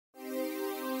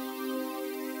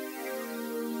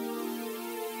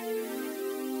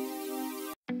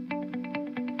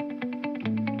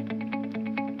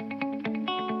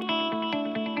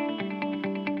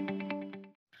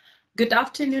Good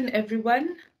afternoon,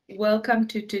 everyone. Welcome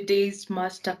to today's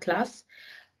masterclass.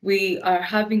 We are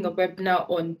having a webinar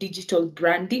on digital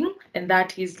branding, and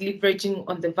that is leveraging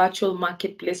on the virtual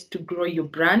marketplace to grow your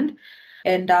brand.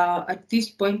 And at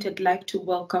this point, I'd like to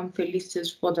welcome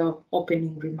Felicitas for the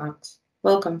opening remarks.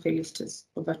 Welcome, Felicitas.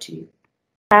 Over to you.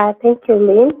 Thank you,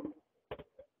 Lynn.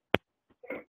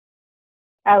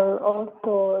 I will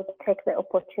also take the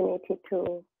opportunity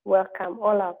to welcome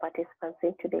all our participants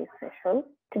in today's session.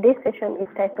 Today's session is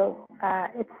titled,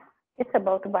 it's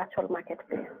about virtual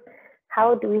marketplace.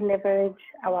 How do we leverage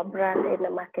our brand in the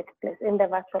marketplace, in the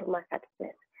virtual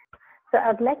marketplace? So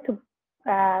I'd like to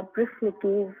briefly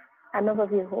give an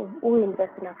overview of who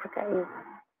Invest in Africa is.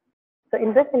 So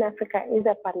Invest in Africa is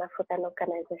a Pan-African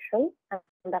organization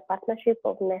and a partnership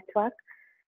of network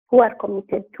who are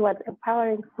committed towards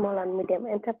empowering small and medium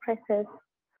enterprises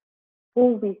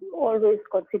who we always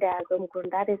consider as homegrown,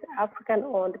 that is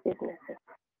African-owned businesses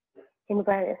in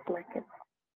various markets.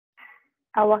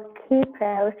 Our key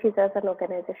priorities as an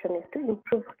organization is to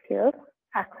improve skills,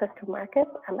 access to markets,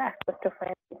 and access to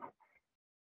finance.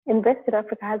 Invest in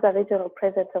Africa has a regional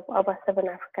presence of over 7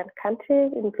 African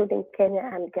countries, including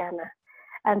Kenya and Ghana.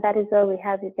 And that is why we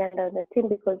have Uganda on the team,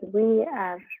 because we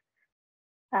are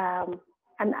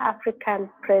an African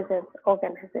presence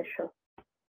organization.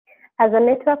 As a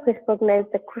network, we recognize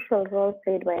the crucial role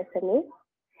played by SMEs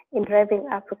in driving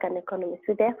African economies.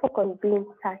 We therefore convene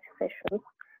such sessions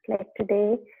like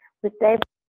today with diverse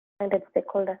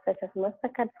stakeholders such as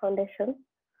Mastercard Foundation,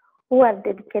 who are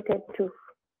dedicated to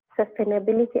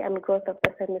sustainability and growth of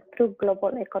SMEs through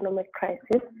global economic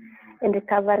crisis and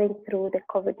recovering through the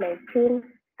COVID-19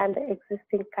 and the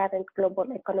existing current global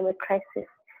economic crisis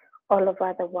all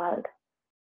over the world.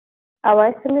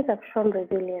 Our SMEs have shown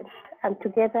resilience, and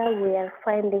together we are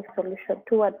finding solutions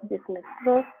towards business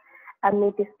growth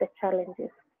amidst the challenges.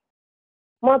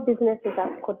 More businesses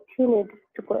have continued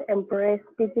to embrace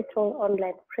digital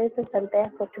online presence, and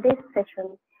therefore today's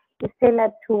session is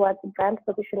tailored towards brand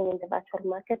positioning in the virtual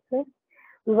marketplace.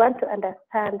 We want to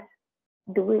understand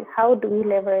how do we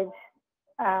leverage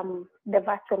the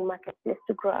virtual marketplace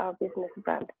to grow our business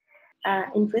brand.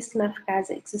 Invest in Africa has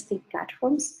existing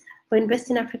platforms. For Invest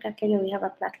in Africa Kenya, we have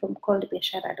a platform called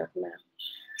Biashara.now.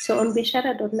 So on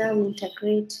Biashara.now, we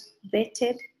integrate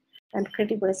vetted and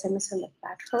credible SMEs on the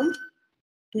platform.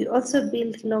 We also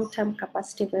build long-term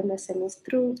capacity of MSMEs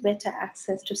through better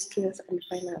access to skills and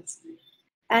finance.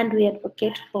 And we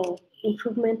advocate for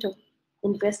improvement of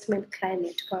investment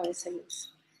climate for our SMEs.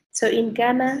 So in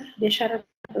Ghana,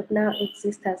 Biashara.now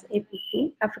exists as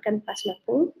APP, African Partner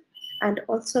Pool, and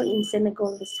also in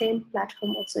Senegal, the same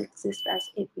platform also exists as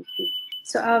APP.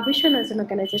 So our vision as an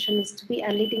organization is to be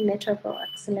a leading network for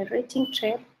accelerating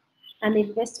trade and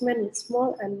investment in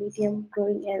small and medium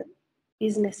growing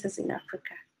businesses in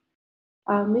Africa.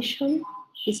 Our mission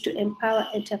is to empower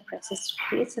enterprises to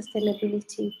create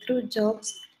sustainability through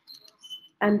jobs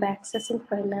and by accessing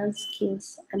finance,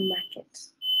 skills, and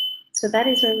markets. So that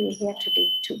is why we're here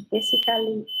today, to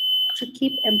basically to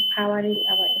keep empowering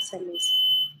our SMEs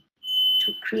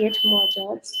to create more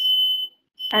jobs.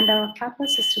 And our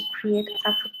purpose is to create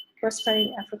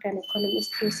prospering African economies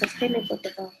through sustainable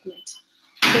development.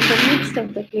 In the midst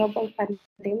of the global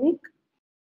pandemic,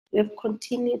 we have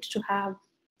continued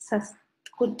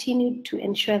to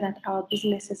ensure that our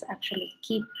businesses actually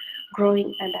keep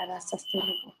growing and are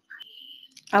sustainable.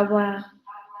 Our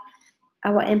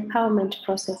empowerment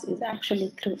process is actually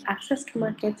through access to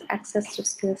markets, access to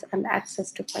skills, and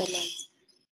access to finance.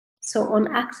 So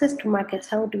on access to markets,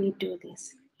 how do we do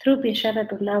this? Through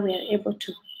Biashara.now, we are able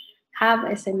to have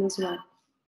SMEs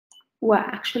who are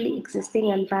actually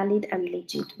existing and valid and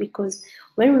legit, because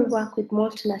when we work with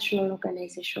multinational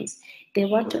organizations, they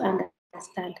want to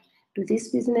understand, do these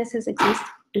businesses exist?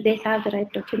 Do they have the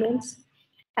right documents?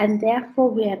 And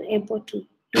therefore, we are able to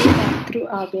do that through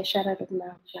our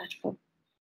Biashara.now platform.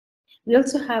 We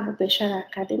also have a Biashara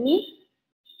Academy,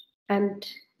 and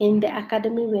in the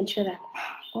academy, we ensure that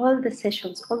all the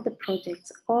sessions, all the projects,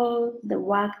 all the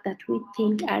work that we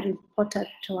think are important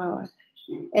to our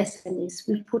SMEs,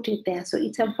 we put it there. So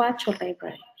it's a virtual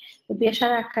library. The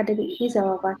Biashara Academy is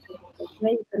our virtual library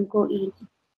where you can go in,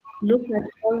 look at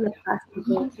all the past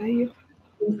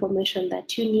information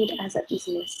that you need as a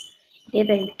business,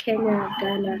 either in Kenya,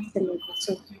 Ghana, Senegal.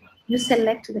 So you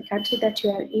select the country that you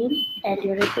are in, and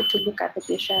you're able to look at the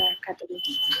Biashara Academy.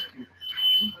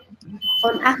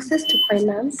 On access to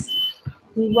finance,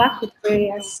 we work with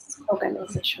various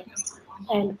organizations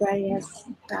and various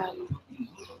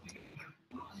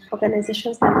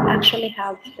organizations that actually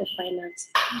have the finance.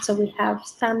 So we have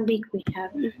Stanbic, we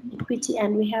have Equity,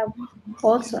 and we have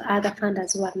also other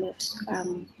funders who are not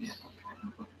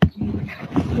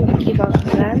who give out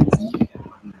grants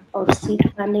or seed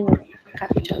funding or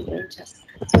capital ventures.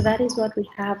 So that is what we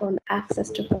have on access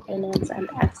to finance and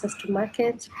access to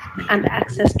markets and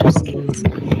access to skills.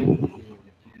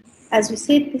 As we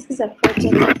said, this is a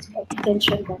project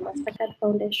extension by Mastercard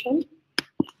Foundation.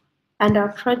 And our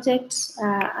project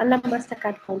under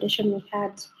Mastercard Foundation, we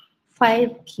had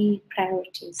 5 key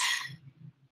priorities.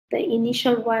 The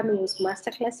initial one was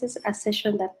masterclasses, a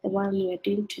session that the one we are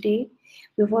doing today.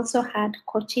 We've also had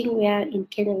coaching where in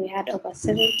Kenya we had over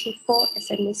 74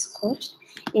 SMEs coached.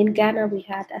 In Ghana we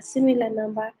had a similar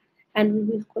number, and we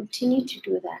will continue to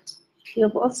do that. We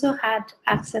have also had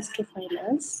access to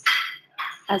finance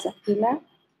as a pillar,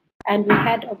 and we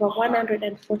had over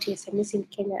 140 SMEs in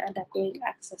Kenya undergoing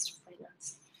access to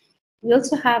finance. We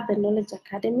also have the Knowledge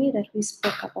Academy that we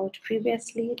spoke about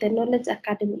previously. The Knowledge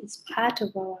Academy is part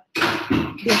of our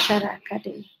Biashara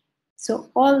Academy.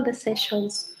 So all the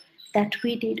sessions that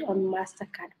we did on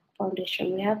Mastercard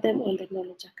Foundation, we have them on the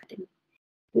Knowledge Academy.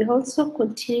 We also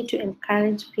continue to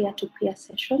encourage peer-to-peer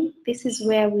session. This is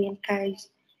where we encourage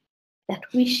that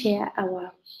we share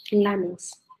our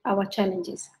learnings, our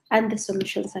challenges, and the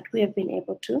solutions that we have been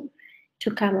able to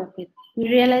come up with. We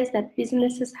realize that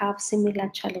businesses have similar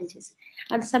challenges,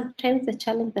 and sometimes the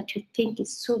challenge that you think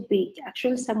is so big,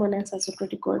 actually someone else has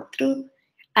already gone through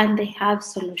and they have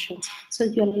solutions. So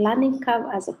your learning curve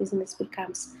as a business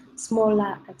becomes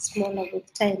smaller and smaller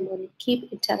with time when you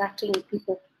keep interacting with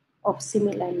people of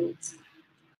similar needs.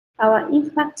 Our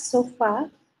impact so far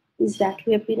is that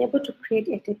we have been able to create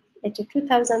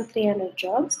 82,300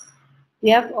 jobs. We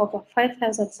have over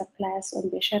 5,000 suppliers on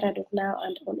Biashara.now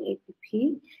and on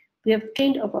APP. We have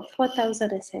trained over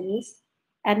 4,000 SMEs,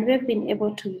 and we have been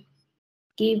able to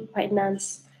give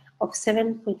finance of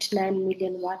 7.9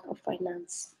 million worth of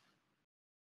finance.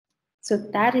 So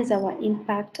that is our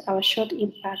impact, our short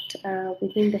impact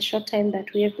within the short time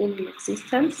that we have been in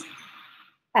existence.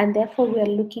 And therefore, we are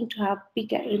looking to have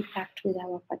bigger impact with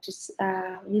our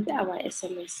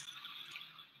SMEs.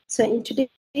 So in today's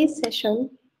session,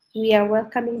 we are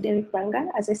welcoming Derek Banga.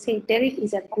 As I say, Derek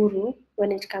is a guru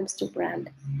when it comes to brand.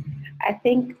 I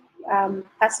think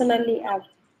personally, I've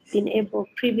been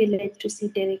privileged to see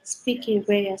Derek speak in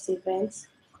various events,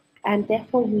 and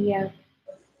therefore we are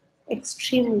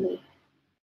extremely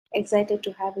excited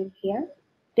to have him here.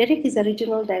 Derek is a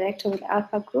regional director with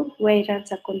Alpha Group, where he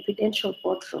runs a confidential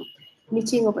boardroom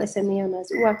meeting of SME owners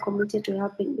who are committed to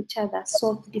helping each other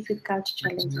solve difficult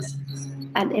challenges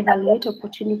and evaluate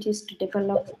opportunities to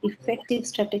develop effective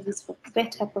strategies for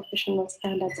better professional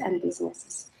standards and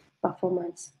business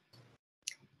performance.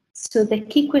 So the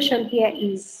key question here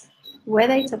is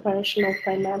whether it's operational,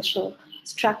 financial,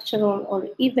 structural, or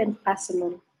even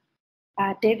personal.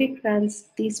 Derek runs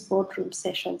these boardroom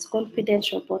sessions,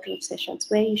 confidential boardroom sessions,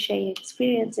 where you share your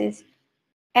experiences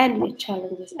and your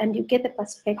challenges, and you get the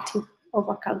perspective of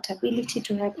accountability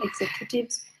to help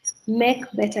executives make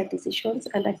better decisions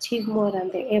and achieve more than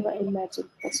they ever imagined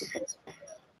possible.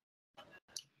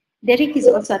 Derek is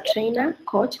also a trainer,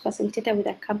 coach, facilitator with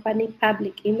a company,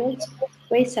 Public Image,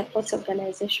 where he supports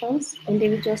organizations,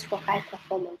 individuals for high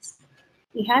performance.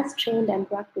 He has trained and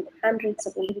worked with hundreds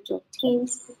of individual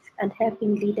teams and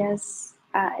helping leaders,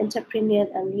 entrepreneurs,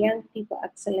 and young people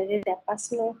accelerate their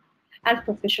personal and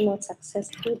professional success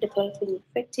through developing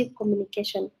effective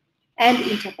communication and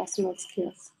interpersonal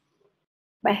skills.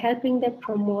 By helping them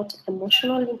promote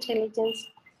emotional intelligence,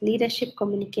 leadership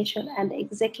communication, and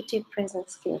executive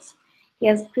presence skills, he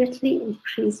has greatly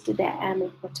increased their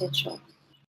earning potential.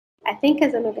 I think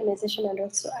as an organization and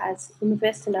also as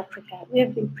Invest in Africa, we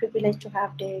have been privileged to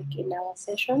have Derek in our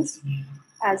sessions.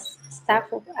 As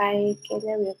staff of IIA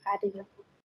Kenya, we have had him, I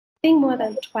think, more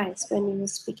than twice when he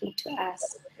was speaking to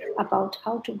us about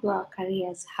how to grow our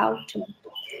careers, how to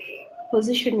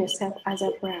position yourself as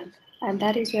a brand. And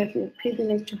that is why we're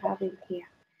privileged to have him here.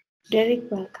 Derek,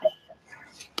 welcome.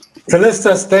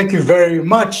 Felicitas, thank you very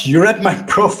much. You read my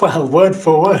profile word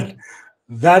for word.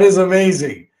 That is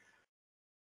amazing.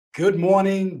 Good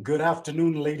morning, good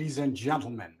afternoon, ladies and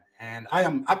gentlemen. And I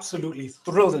am absolutely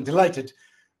thrilled and delighted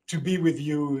to be with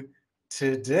you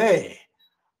today.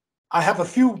 I have a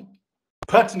few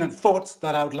pertinent thoughts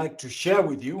that I would like to share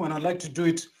with you, and I'd like to do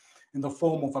it in the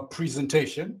form of a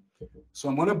presentation. So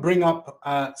I'm going to bring up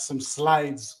some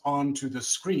slides onto the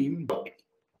screen.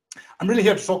 I'm really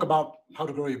here to talk about how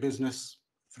to grow your business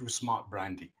through smart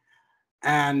branding.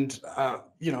 And,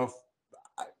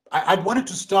 I wanted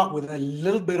to start with a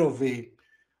little bit of a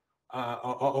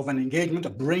of an engagement, a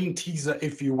brain teaser,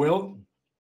 if you will.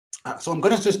 So I'm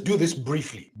going to just do this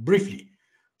briefly.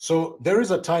 So there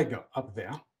is a tiger up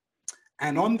there,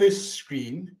 and on this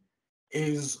screen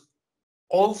is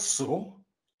also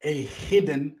a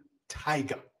hidden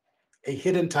tiger,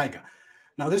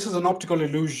 Now, this is an optical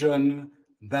illusion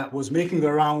that was making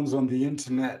the rounds on the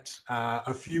internet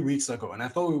a few weeks ago, and I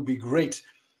thought it would be great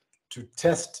to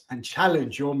test and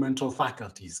challenge your mental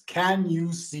faculties. Can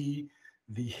you see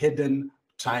the hidden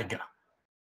tiger?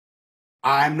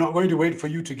 I'm not going to wait for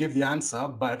you to give the answer,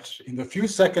 but in the few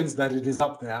seconds that it is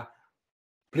up there,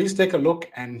 please take a look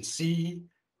and see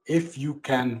if you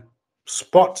can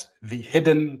spot the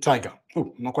hidden tiger.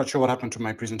 Oh, I'm not quite sure what happened to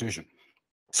my presentation.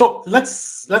 So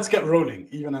let's get rolling,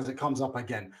 even as it comes up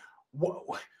again.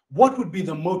 What would be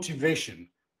the motivation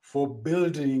for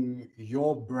building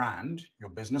your brand, your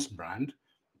business brand,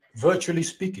 virtually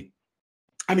speaking?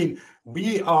 I mean,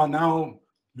 we are now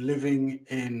living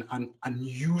in an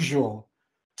unusual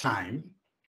time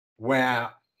where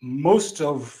most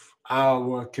of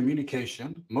our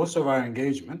communication, most of our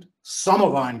engagement, some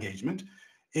of our engagement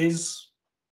is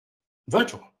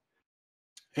virtual.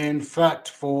 In fact,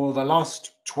 for the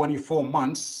last 24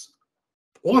 months,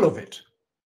 all of it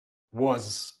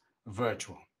was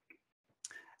virtual.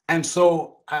 And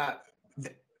so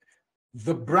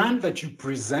the brand that you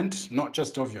present, not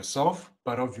just of yourself,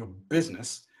 but of your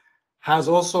business, has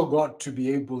also got to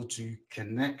be able to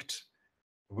connect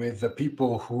with the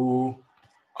people who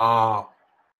are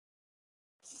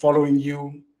following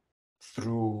you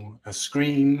through a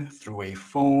screen, through a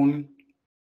phone.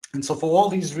 And so for all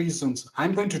these reasons,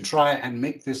 I'm going to try and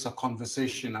make this a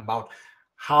conversation about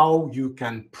how you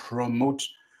can promote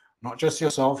not just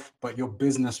yourself, but your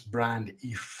business brand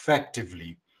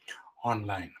effectively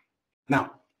online.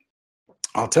 Now,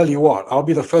 I'll tell you what, I'll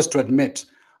be the first to admit,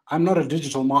 I'm not a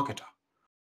digital marketer.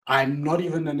 I'm not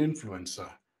even an influencer.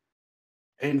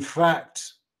 In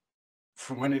fact,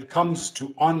 when it comes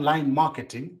to online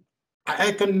marketing,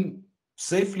 I can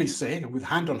safely say with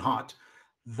hand on heart,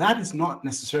 that is not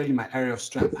necessarily my area of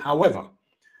strength. However,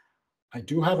 I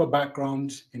do have a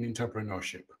background in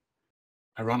entrepreneurship.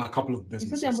 I run a couple of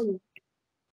businesses.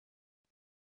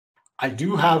 I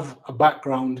do have a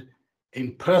background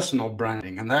in personal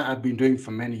branding, and that I've been doing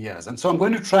for many years. And so I'm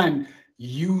going to try and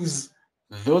use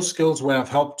those skills where I've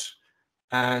helped,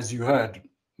 as you heard,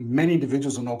 many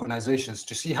individuals and organizations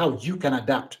to see how you can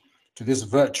adapt to this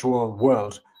virtual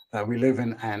world that we live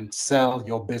in and sell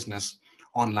your business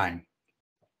online.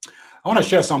 I want to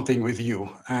share something with you.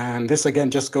 And this,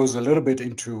 again, just goes a little bit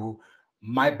into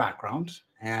my background.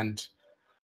 And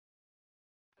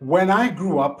when I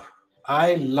grew up,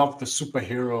 I loved the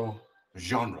superhero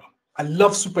genre. I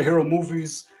love superhero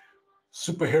movies,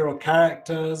 superhero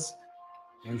characters.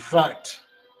 In fact,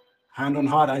 hand on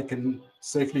heart, I can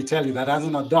safely tell you that as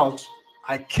an adult,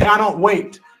 I cannot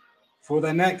wait for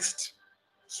the next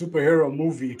superhero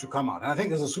movie to come out. And I think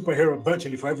there's a superhero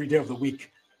virtually for every day of the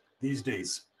week these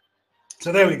days.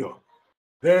 So there we go.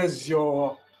 There's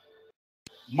your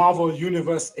Marvel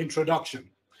Universe introduction.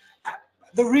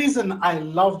 The reason I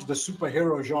loved the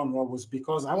superhero genre was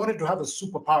because I wanted to have a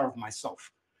superpower of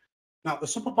myself. Now, the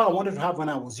superpower I wanted to have when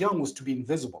I was young was to be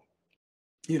invisible.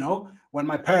 You know, when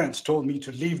my parents told me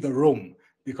to leave the room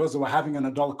because they were having an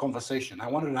adult conversation, I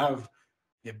wanted to have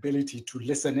the ability to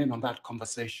listen in on that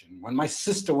conversation. When my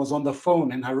sister was on the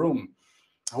phone in her room,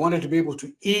 I wanted to be able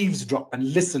to eavesdrop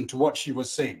and listen to what she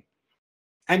was saying.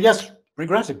 And yes,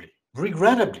 regrettably,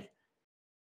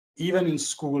 even in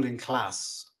school, in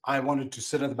class, I wanted to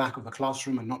sit at the back of the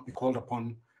classroom and not be called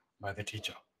upon by the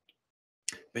teacher.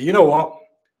 But you know what?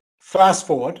 Fast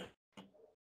forward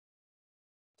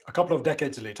a couple of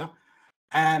decades later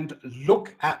and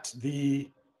look at the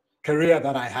career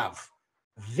that I have.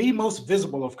 The most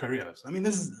visible of careers. I mean,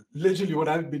 this is literally what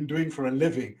I've been doing for a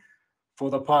living for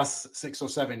the past 6 or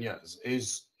 7 years,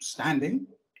 is standing,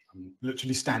 I'm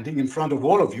literally standing in front of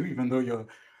all of you, even though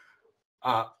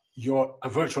you're a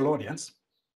virtual audience,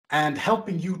 and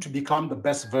helping you to become the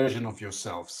best version of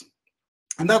yourselves.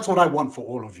 And that's what I want for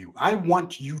all of you. I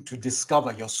want you to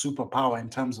discover your superpower in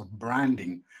terms of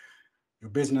branding your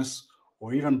business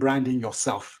or even branding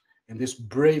yourself in this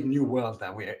brave new world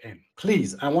that we're in.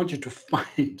 Please, I want you to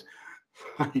find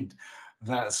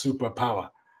that superpower.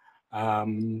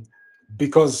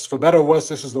 Because for better or worse,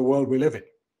 this is the world we live in.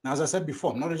 Now, as I said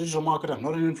before, I'm not a digital marketer, I'm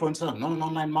not an influencer, I'm not an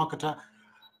online marketer,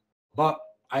 but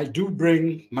I do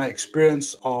bring my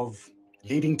experience of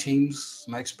leading teams,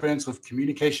 my experience of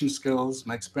communication skills,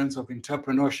 my experience of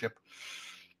entrepreneurship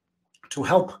to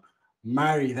help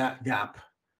marry that gap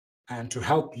and to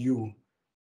help you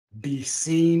be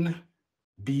seen,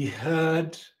 be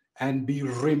heard, and be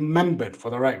remembered for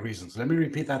the right reasons. Let me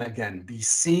repeat that again. Be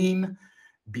seen,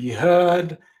 be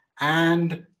heard,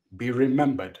 and be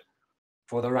remembered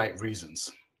for the right reasons.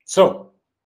 So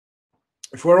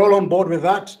if we're all on board with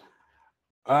that,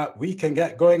 we can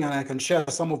get going, and I can share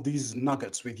some of these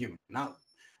nuggets with you. Now,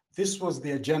 this was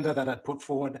the agenda that I'd put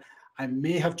forward. I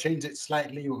may have changed it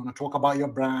slightly. We're going to talk about your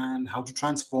brand, how to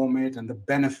transform it, and the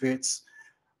benefits.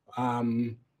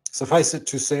 Suffice it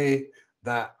to say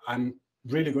that I'm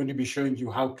really going to be showing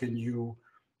you how can you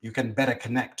can better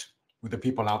connect with the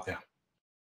people out there.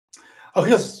 Oh,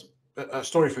 here's a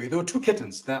story for you. There were two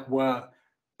kittens that were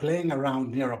playing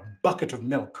around near a bucket of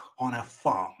milk on a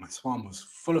farm. This farm was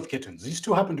full of kittens. These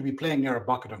two happened to be playing near a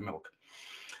bucket of milk.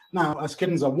 Now, as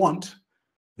kittens are wont,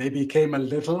 they became a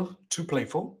little too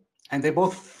playful, and they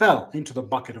both fell into the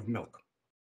bucket of milk.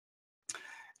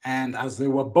 And as they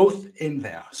were both in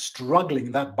there, struggling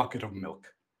in that bucket of milk,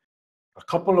 a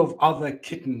couple of other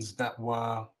kittens that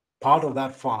were part of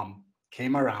that farm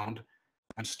came around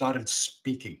and started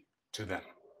speaking to them.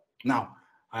 Now,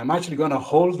 I'm actually going to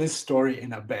hold this story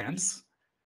in abeyance,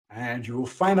 and you will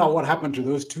find out what happened to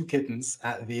those two kittens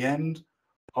at the end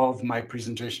of my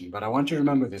presentation. But I want you to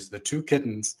remember this: the two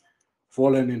kittens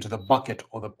fallen into the bucket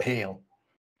or the pail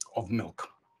of milk.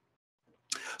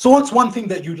 So what's one thing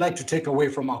that you'd like to take away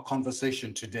from our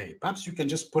conversation today? Perhaps you can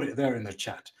just put it there in the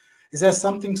chat. Is there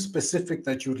something specific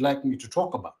that you'd like me to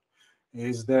talk about?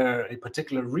 Is there a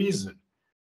particular reason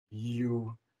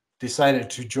you decided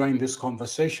to join this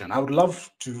conversation? I would love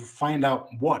to find out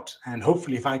what, and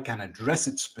hopefully if I can address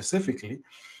it specifically,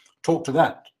 talk to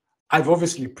that. I've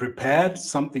obviously prepared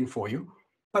something for you,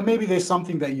 but maybe there's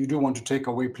something that you do want to take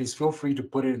away. Please feel free to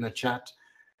put it in the chat,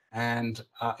 and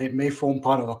it may form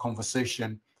part of the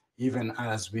conversation even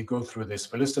as we go through this.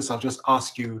 Felicitas, I'll just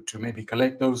ask you to maybe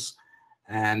collect those,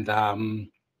 and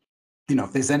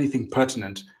if there's anything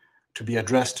pertinent to be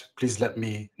addressed, please let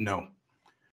me know.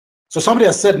 So somebody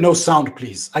has said no sound,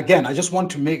 please. Again, I just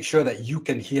want to make sure that you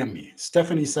can hear me.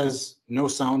 Stephanie says no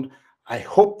sound. I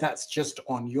hope that's just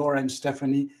on your end,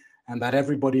 Stephanie, and that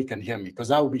everybody can hear me, because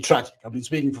that would be tragic. I've been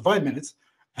speaking for 5 minutes,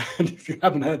 and if you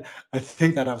haven't heard a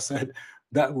thing that I've said,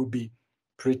 that would be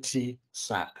pretty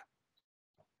sad.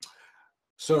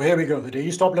 So here we go. The day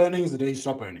you stop learning is the day you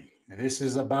stop earning. This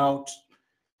is about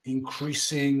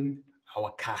increasing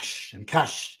our cash. And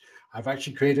cash, I've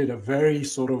actually created a very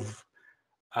sort of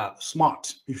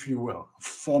smart, if you will,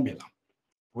 formula,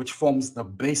 which forms the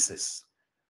basis,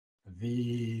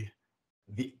 the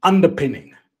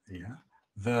underpinning,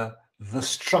 the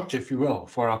structure, if you will,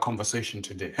 for our conversation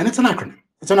today. And it's an acronym.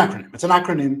 It's an acronym. It's an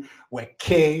acronym where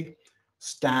K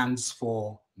stands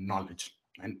for knowledge.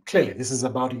 And clearly, this is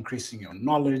about increasing your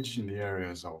knowledge in the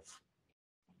areas of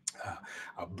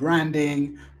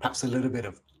branding, perhaps a little bit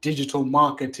of digital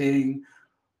marketing,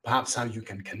 perhaps how you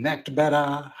can connect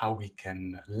better, how we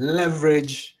can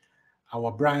leverage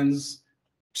our brands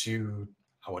to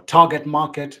our target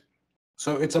market.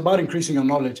 So it's about increasing your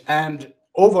knowledge, and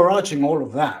overarching all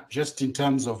of that, just in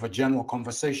terms of a general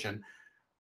conversation,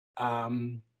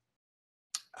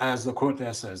 as the quote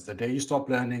there says, the day you stop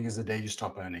learning is the day you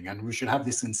stop earning. And we should have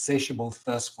this insatiable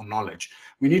thirst for knowledge.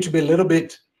 We need to be a little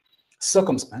bit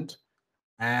circumspect,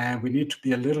 and we need to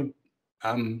be a little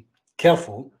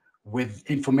careful with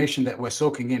information that we're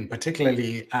soaking in,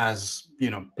 particularly as,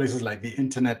 places like the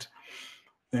internet,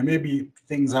 there may be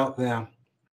things out there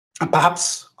and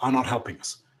perhaps are not helping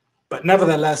us. But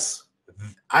nevertheless,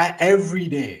 every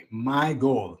day, my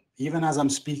goal, even as I'm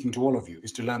speaking to all of you,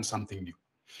 is to learn something new.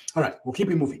 All right, we'll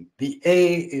keep it moving. The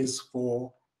A is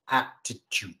for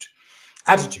attitude.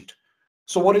 Attitude.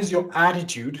 So what is your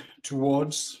attitude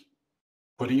towards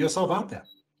putting yourself out there,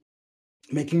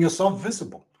 making yourself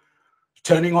visible,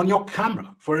 turning on your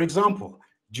camera, for example,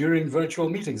 during virtual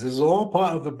meetings? This is all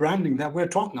part of the branding that we're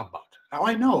talking about. Now,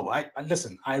 I know,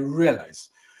 listen, I realize,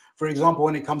 for example,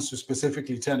 when it comes to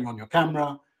specifically turning on your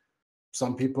camera,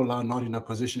 some people are not in a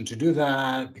position to do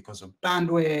that because of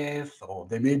bandwidth, or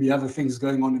there may be other things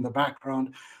going on in the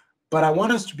background. But I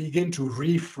want us to begin to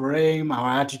reframe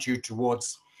our attitude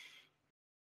towards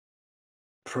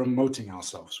promoting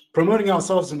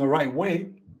ourselves in the right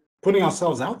way, putting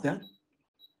ourselves out there.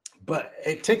 But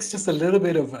it takes just a little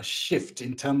bit of a shift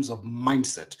in terms of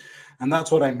mindset. And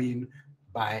that's what I mean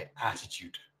by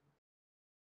attitude.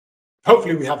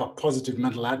 Hopefully we have a positive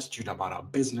mental attitude about our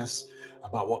business,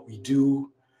 about what we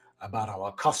do, about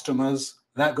our customers.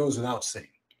 That goes without saying.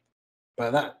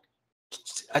 But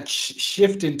a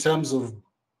shift in terms of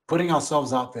putting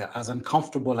ourselves out there, as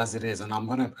uncomfortable as it is, and I'm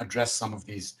going to address some of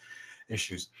these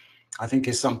issues, I think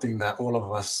is something that all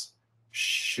of us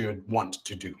should want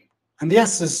to do. And the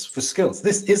S is for skills.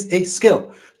 This is a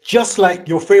skill. Just like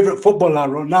your favorite footballer,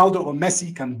 Ronaldo or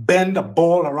Messi, can bend a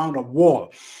ball around a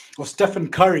wall, or Stephen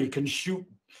Curry can shoot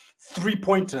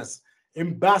 3-pointers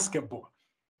in basketball.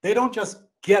 They don't just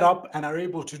get up and are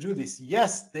able to do this.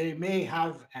 Yes, they may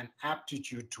have an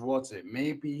aptitude towards it.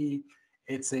 Maybe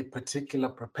it's a particular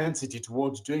propensity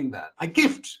towards doing that. A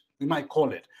gift, we might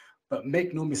call it. But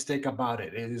make no mistake about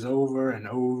it. It is over and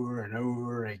over and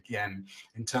over again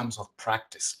in terms of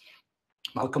practice.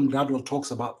 Malcolm Gladwell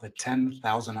talks about the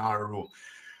 10,000-hour rule.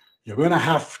 You're going to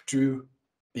have to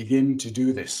begin to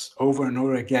do this over and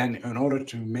over again in order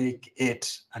to make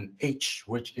it an H,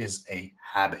 which is a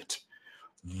habit.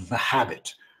 The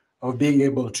habit of being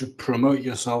able to promote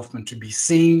yourself and to be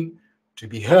seen, to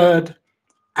be heard,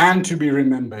 and to be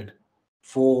remembered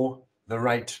for the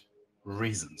right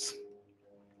reasons.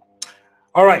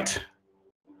 All right.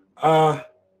 I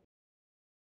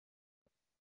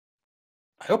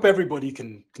hope everybody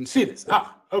can see this.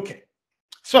 Okay.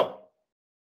 So,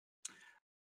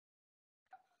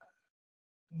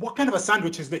 what kind of a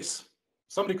sandwich is this?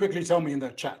 Somebody quickly tell me in the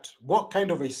chat. What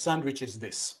kind of a sandwich is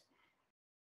this?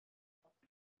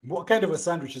 What kind of a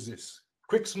sandwich is this?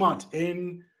 Quick smart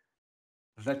in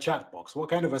the chat box. What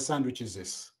kind of a sandwich is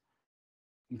this?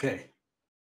 Okay.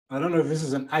 I don't know if this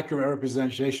is an accurate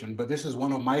representation, but this is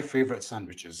one of my favorite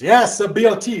sandwiches. Yes, a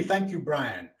BLT. Thank you,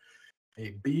 Brian.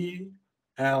 A BLT.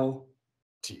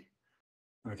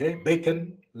 Okay,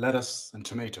 bacon, lettuce, and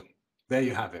tomato. There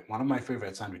you have it. One of my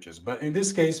favorite sandwiches. But in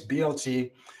this case,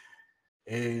 BLT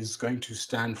is going to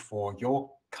stand for your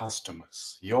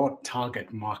customers, your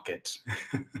target market,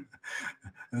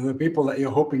 the people that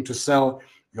you're hoping to sell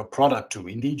your product to,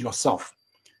 indeed yourself,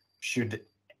 should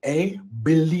A,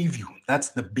 believe you. That's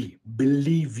the B,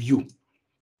 believe you.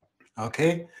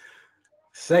 Okay.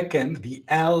 Second, the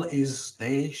L is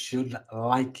they should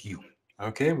like you.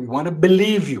 Okay. We want to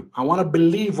believe you. I want to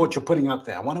believe what you're putting out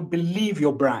there. I want to believe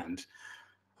your brand.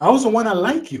 I also want to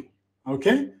like you.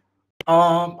 Okay.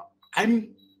 I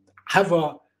have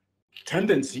a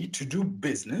tendency to do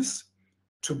business,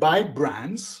 to buy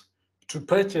brands, to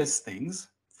purchase things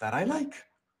that I like.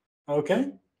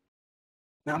 Okay.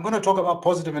 Now, I'm going to talk about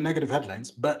positive and negative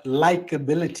headlines, but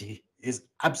likability is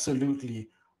absolutely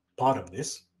part of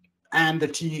this. And the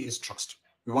T is trust.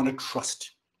 We want to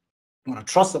trust. We want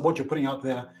to trust that what you're putting out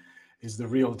there is the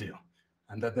real deal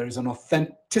and that there is an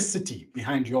authenticity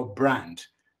behind your brand,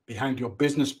 behind your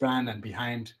business brand, and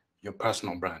behind your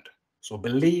personal brand. So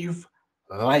believe,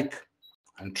 like,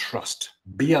 and trust.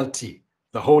 BLT,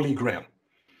 the Holy Grail.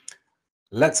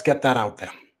 Let's get that out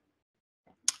there.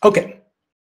 Okay.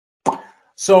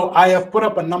 So I have put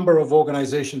up a number of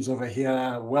organizations over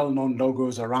here, well-known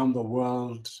logos around the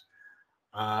world.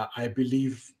 I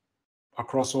believe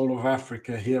across all of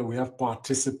Africa here, we have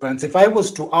participants. If I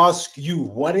was to ask you,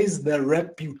 what is the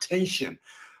reputation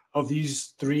of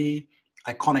these three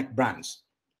iconic brands?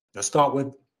 Let's start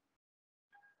with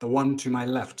the one to my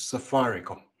left,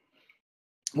 Safaricom.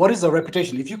 What is the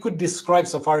reputation? If you could describe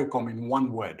Safaricom in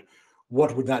one word,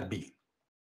 what would that be?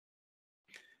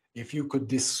 If you could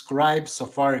describe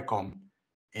Safaricom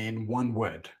in one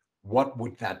word, what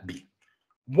would that be?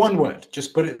 One word,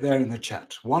 just put it there in the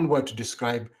chat. One word to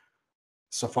describe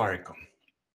Safaricom.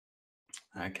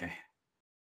 Okay.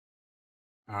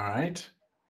 All right.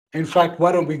 In fact,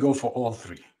 why don't we go for all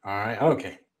three? All right.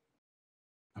 Okay.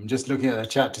 I'm just looking at the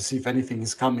chat to see if anything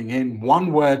is coming in.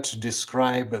 One word to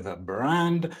describe the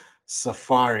brand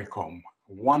Safaricom.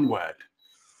 One word.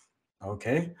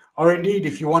 Okay. Or indeed,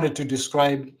 if you wanted to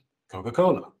describe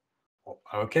Coca-Cola.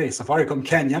 Okay, Safaricom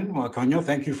Kenyan. Well, Konyo,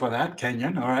 thank you for that.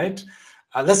 Kenyan, all right.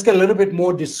 Let's get a little bit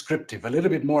more descriptive, a little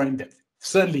bit more in-depth.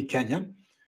 Certainly Kenyan,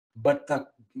 but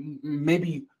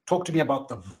maybe talk to me about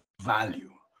the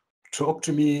value. Talk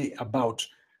to me about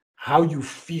how you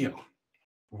feel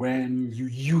when you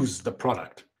use the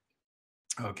product.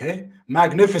 Okay,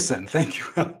 magnificent. Thank you,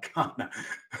 Elkana.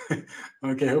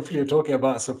 Okay, hopefully you're talking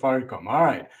about Safaricom. All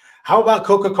right. How about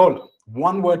Coca-Cola?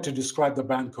 One word to describe the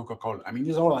brand Coca-Cola. I mean,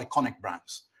 these are all iconic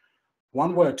brands.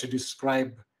 One word to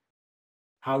describe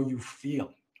how you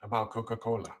feel about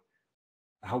Coca-Cola.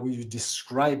 How will you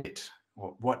describe it?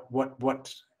 What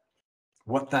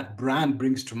that brand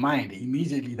brings to mind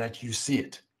immediately that you see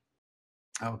it.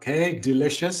 Okay,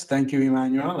 delicious. Thank you,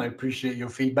 Emmanuel. I appreciate your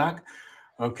feedback.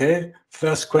 Okay,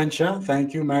 thirst quencher.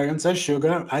 Thank you. Marion says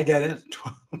sugar. I get it.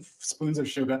 12 spoons of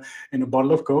sugar in a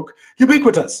bottle of Coke.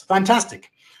 Ubiquitous.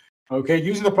 Fantastic. Okay,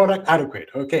 using the product, adequate.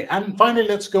 Okay, and finally,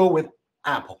 let's go with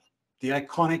Apple, the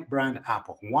iconic brand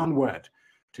Apple. One word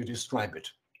to describe it.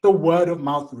 The word of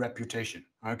mouth reputation.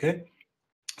 Okay,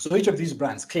 so each of these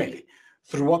brands, clearly,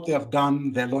 through what they have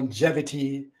done, their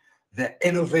longevity, their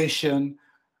innovation,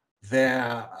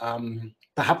 their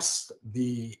perhaps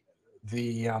the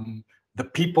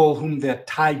people whom they're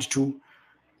tied to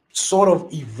sort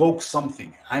of evoke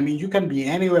something. I mean, you can be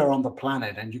anywhere on the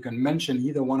planet and you can mention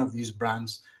either one of these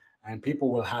brands and people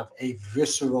will have a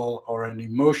visceral or an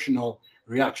emotional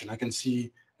reaction. I can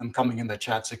see them coming in the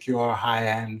chat: secure,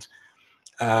 high-end,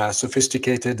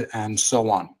 sophisticated, and so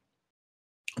on.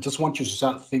 I just want you to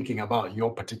start thinking about your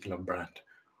particular brand.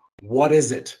 What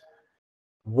is it?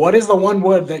 What is the one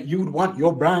word that you'd want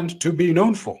your brand to be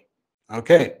known for?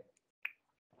 Okay.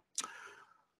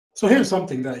 So here's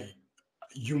something that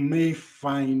you may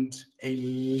find a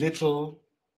little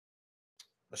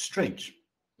strange.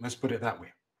 Let's put it that way.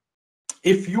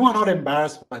 If you are not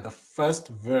embarrassed by the first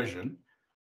version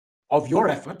of your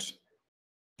effort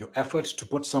to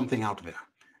put something out there,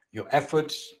 your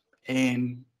effort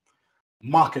in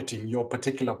marketing your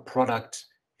particular product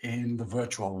in the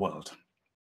virtual world,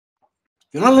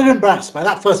 if you're not a little embarrassed by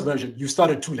that first version, you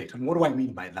started too late. And what do I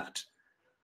mean by that?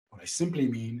 What I simply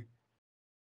mean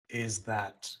is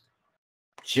that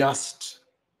just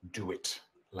do it,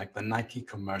 like the Nike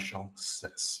commercial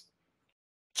says.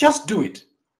 Just do it.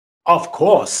 Of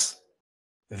course,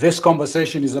 this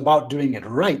conversation is about doing it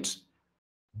right,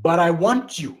 but I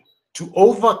want you to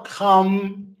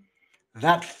overcome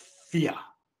that fear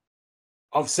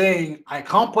of saying, I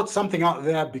can't put something out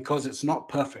there because it's not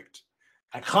perfect.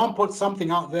 I can't put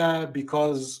something out there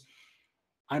because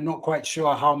I'm not quite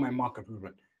sure how my market will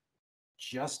run.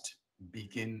 Just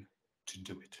begin to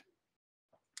do it.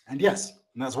 And yes,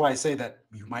 and that's why I say that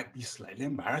you might be slightly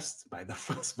embarrassed by the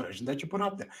first version that you put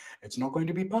out there. It's not going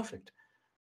to be perfect.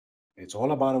 It's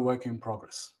all about a work in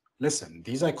progress. Listen,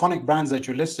 these iconic brands that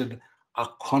you listed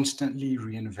are constantly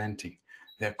reinventing.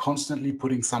 They're constantly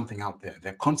putting something out there.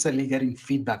 They're constantly getting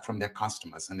feedback from their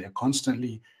customers, and they're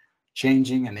constantly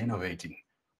changing and innovating,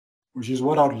 which is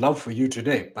what I'd love for you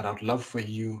today. But I'd love for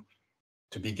you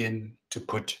to begin to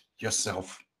put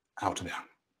yourself out there.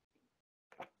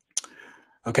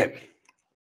 Okay.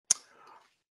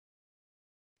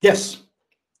 Yes,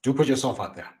 do put yourself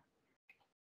out there.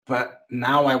 But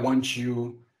now I want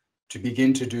you to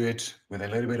begin to do it with a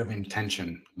little bit of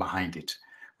intention behind it,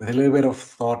 with a little bit of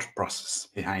thought process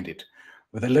behind it,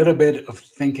 with a little bit of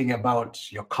thinking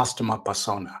about your customer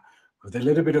persona, with a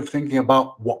little bit of thinking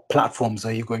about what platforms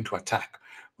are you going to attack,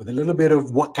 with a little bit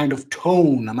of what kind of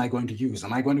tone am I going to use?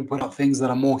 Am I going to put out things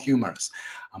that are more humorous?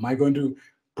 Am I going to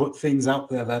put things out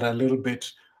there that are a little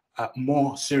bit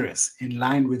more serious, in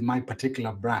line with my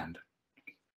particular brand?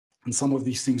 And some of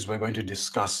these things we're going to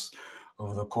discuss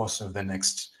over the course of the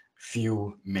next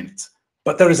few minutes.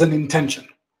 But there is an intention.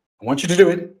 I want you to do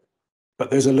it, but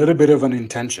there's a little bit of an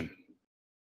intention.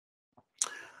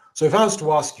 So if I was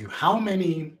to ask you, how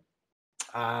many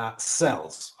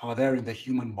cells are there in the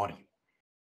human body?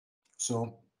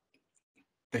 So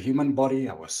the human body,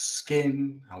 our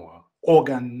skin, our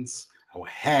organs, our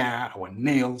hair, our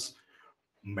nails,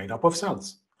 made up of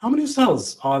cells. How many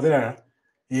cells are there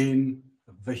in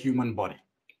the human body?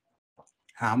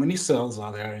 How many cells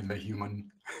are there in the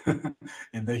human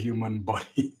in the human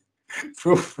body?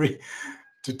 Feel free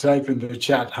to type in the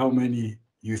chat how many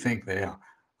you think they are.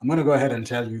 I'm going to go ahead and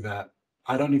tell you that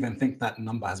I don't even think that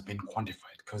number has been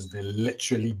quantified, because they're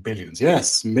literally billions.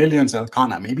 Yes, millions,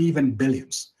 Elkanah, maybe even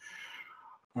billions.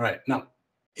 All right, now,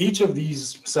 each of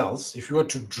these cells, if you were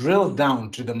to drill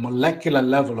down to the molecular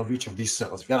level of each of these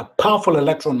cells, if you had a powerful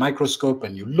electron microscope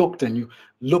and you looked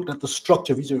at the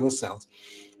structure of each of those cells,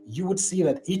 you would see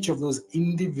that each of those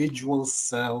individual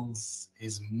cells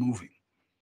is moving.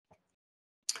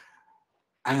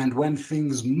 And when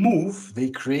things move,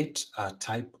 they create a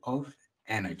type of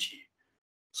energy.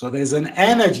 So there's an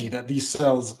energy that these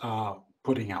cells are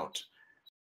putting out.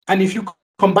 And if you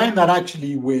combine that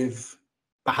actually with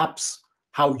perhaps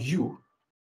how you,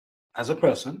 as a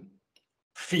person,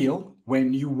 feel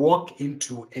when you walk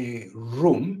into a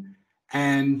room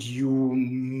and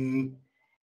you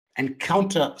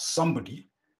encounter somebody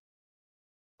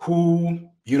who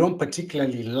you don't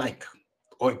particularly like,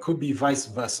 or it could be vice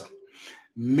versa.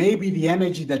 Maybe the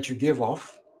energy that you give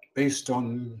off based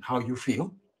on how you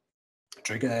feel,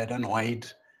 triggered, annoyed,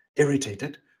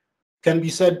 irritated, can be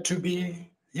said to be,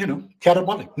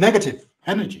 catabolic, negative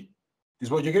energy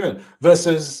is what you're given,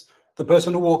 versus the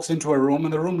person who walks into a room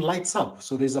and the room lights up.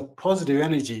 So there's a positive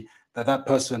energy that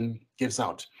person gives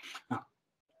out. Now,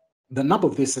 the nub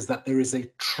of this is that there is a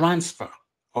transfer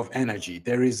of energy.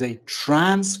 There is a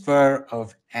transfer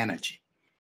of energy.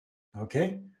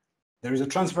 Okay? There is a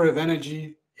transfer of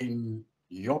energy in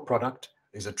your product.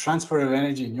 There's a transfer of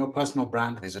energy in your personal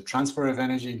brand. There's a transfer of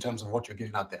energy in terms of what you're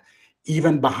giving out there,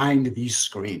 even behind these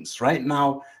screens. Right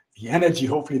now, the energy,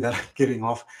 hopefully, that I'm giving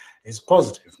off is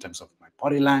positive in terms of my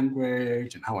body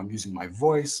language and how I'm using my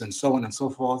voice and so on and so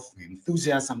forth, the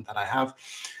enthusiasm that I have.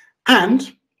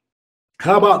 And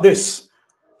how about this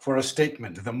for a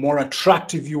statement? The more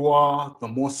attractive you are, the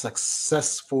more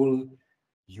successful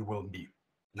you will be.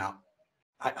 Now,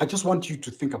 I just want you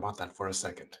to think about that for a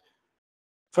second.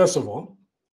 First of all,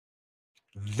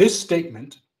 this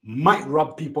statement might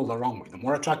rub people the wrong way. The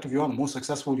more attractive you are, the more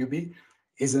successful you'll be.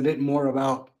 Isn't it more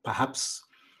about perhaps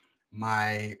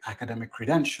my academic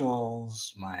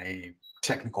credentials, my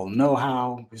technical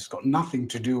know-how? It's got nothing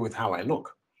to do with how I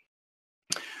look.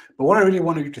 But what I really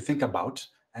wanted you to think about,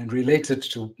 and related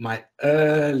to my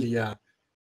earlier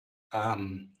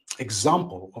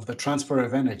example of the transfer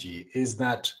of energy, is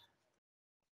that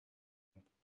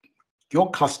your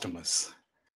customers,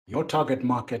 your target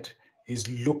market is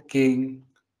looking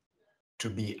to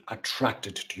be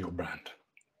attracted to your brand.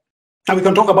 Now, we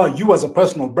can talk about you as a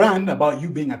personal brand, about you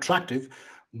being attractive,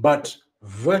 but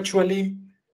virtually,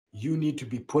 you need to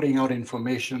be putting out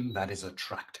information that is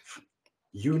attractive.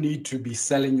 You need to be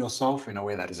selling yourself in a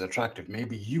way that is attractive.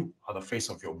 Maybe you are the face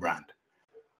of your brand.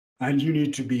 And you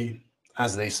need to be,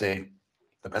 as they say,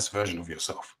 the best version of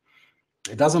yourself.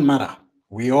 It doesn't matter.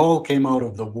 We all came out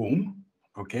of the womb,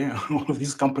 okay? All of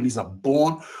these companies are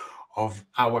born of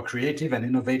our creative and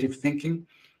innovative thinking,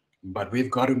 but we've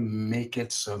got to make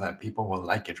it so that people will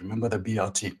like it. Remember the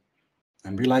BLT.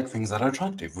 And we like things that are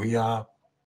attractive.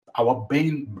 Our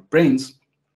brains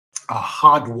are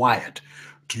hardwired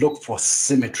to look for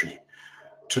symmetry,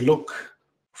 to look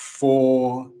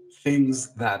for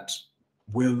things that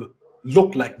will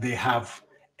look like they have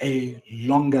a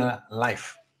longer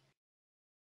life.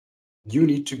 You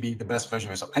need to be the best version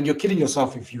of yourself. And you're kidding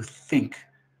yourself if you think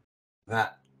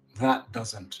that that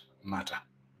doesn't matter.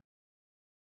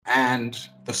 And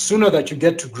the sooner that you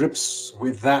get to grips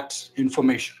with that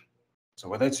information, so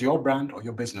whether it's your brand or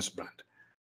your business brand,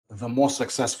 the more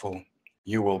successful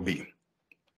you will be.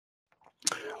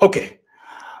 Okay,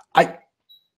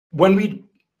 when we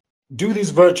do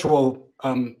these virtual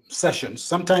sessions,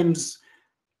 sometimes,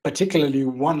 particularly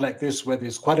one like this where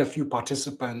there's quite a few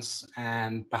participants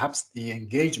and perhaps the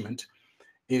engagement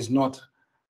is not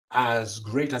as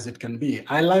great as it can be,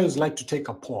 I always like to take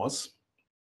a pause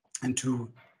and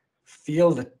to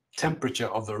feel the temperature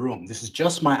of the room. This is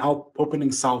just my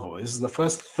opening salvo. This is the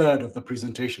first third of the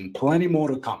presentation, plenty more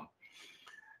to come.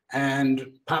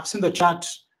 And perhaps in the chat,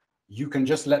 you can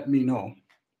just let me know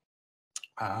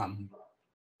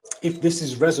if this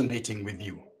is resonating with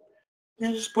you.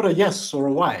 Just put a yes or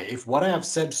a Y. If what I have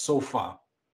said so far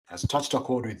has touched a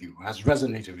chord with you, has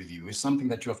resonated with you, is something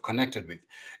that you have connected with,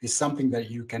 is something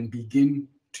that you can begin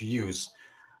to use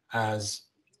as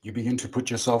you begin to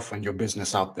put yourself and your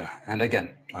business out there. And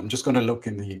again, I'm just going to look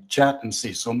in the chat and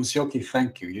see. So Musyoki,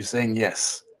 thank you. You're saying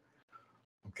yes.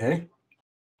 Okay.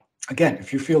 Again,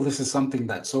 if you feel this is something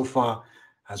that so far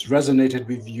has resonated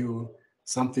with you,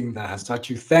 something that has touched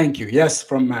you, thank you. Yes,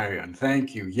 from Marion.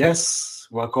 Thank you. Yes,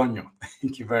 Wakonyo.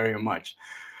 Thank you very much.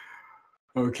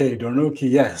 Okay, Donoki,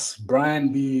 yes.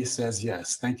 Brian B says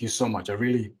yes. Thank you so much. I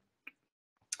really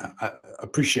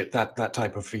appreciate that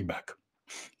type of feedback.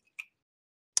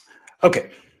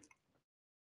 Okay.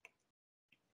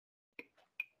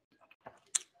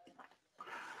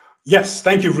 Yes,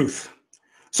 thank you, Ruth.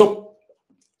 So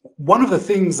one of the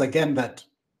things, again, that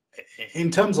in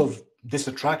terms of this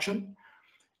attraction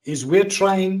is we're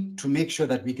trying to make sure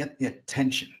that we get the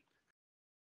attention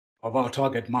of our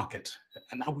target market.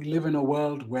 And now we live in a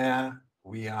world where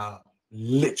we are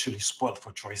literally spoiled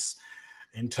for choice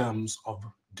in terms of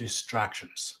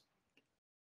distractions.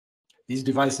 These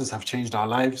devices have changed our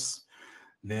lives.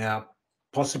 They are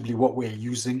possibly what we're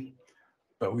using,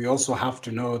 but we also have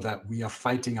to know that we are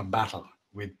fighting a battle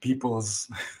with people's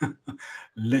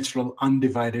literal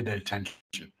undivided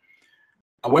attention.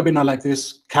 A webinar like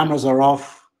this, cameras are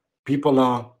off, people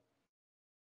are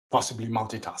possibly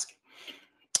multitasking.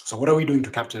 So what are we doing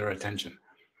to capture their attention?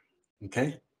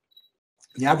 Okay.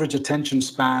 The average attention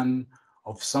span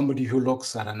of somebody who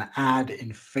looks at an ad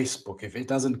in Facebook, if it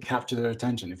doesn't capture their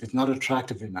attention, if it's not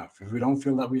attractive enough, if we don't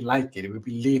feel that we like it, if we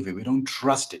believe it, we don't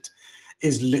trust it,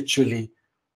 is literally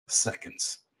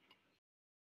seconds.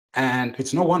 And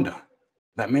it's no wonder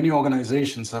that many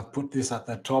organizations have put this at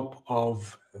the top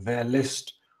of their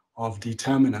list of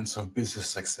determinants of business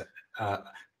success,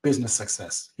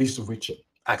 least of which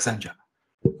Accenture.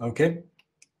 Okay,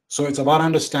 so it's about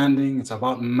understanding, it's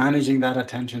about managing that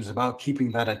attention, it's about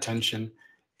keeping that attention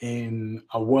in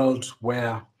a world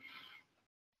where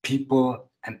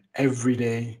people and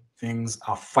everyday things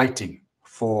are fighting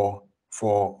for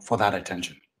that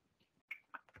attention.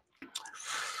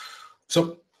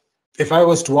 So if I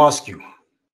was to ask you,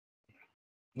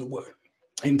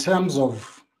 in terms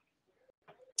of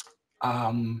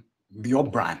your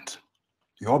brand,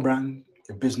 your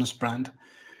business brand,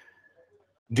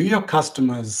 do your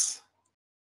customers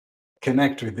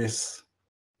connect with this,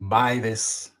 buy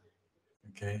this,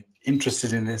 okay,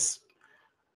 interested in this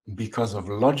because of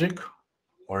logic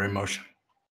or emotion?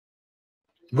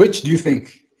 Which do you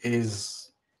think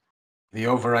is the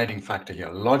overriding factor here,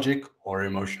 logic or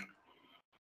emotion?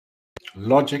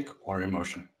 Logic or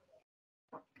emotion?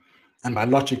 And by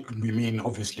logic, we mean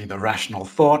obviously the rational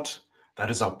thought. That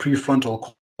is our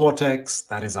prefrontal cortex.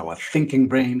 That is our thinking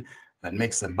brain that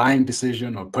makes a buying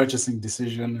decision or purchasing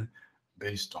decision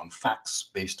based on facts,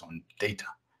 based on data.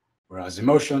 Whereas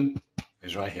emotion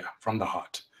is right here from the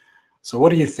heart. So what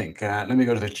do you think? Let me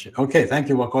go to the chat. Okay, thank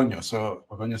you, Wakonyo. So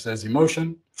Wakonyo says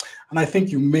emotion. And I think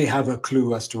you may have a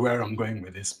clue as to where I'm going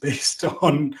with this based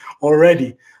on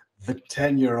already the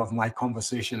tenure of my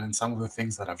conversation and some of the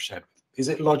things that I've shared. Is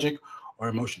it logic or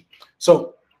emotion?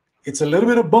 So it's a little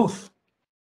bit of both,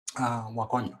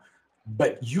 Wakonyo.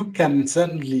 But you can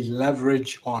certainly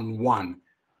leverage on one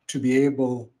to be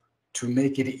able to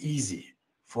make it easy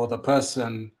for the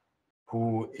person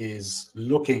who is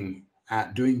looking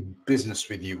at doing business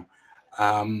with you,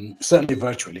 certainly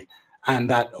virtually. And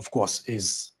that, of course,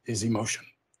 is emotion.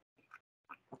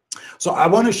 So I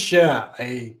want to share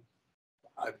a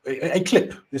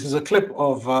clip. This is a clip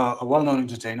of a well-known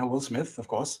entertainer, Will Smith, of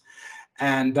course.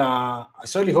 And I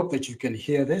certainly hope that you can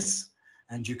hear this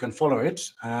and you can follow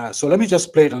it. So let me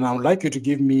just play it, and I would like you to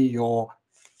give me your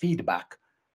feedback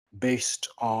based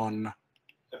on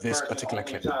this particular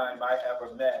clip. The first time I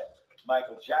ever met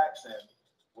Michael Jackson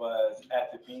was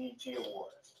at the BET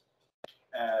Awards.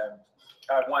 And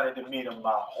I wanted to meet him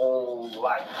my whole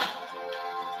life.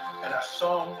 And I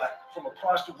saw him like from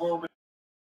across the room.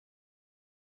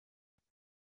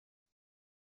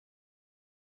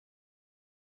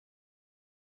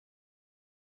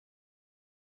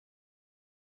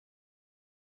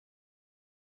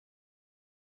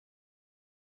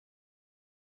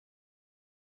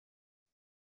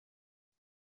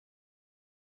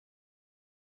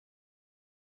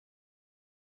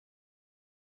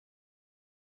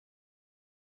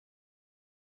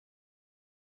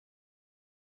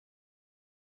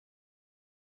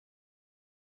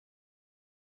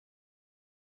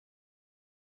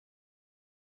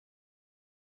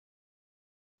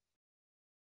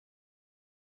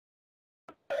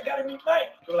 I gotta meet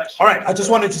Mike. Like, all right, I just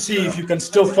wanted to see if you can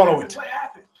still follow it. What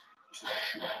happened? He said,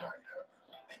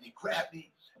 and they grabbed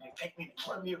me and they take me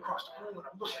and run me across the room, and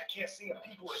I'm looking, I can't see him.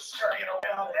 People are scurrying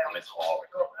around down this hall,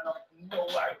 and I have no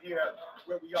idea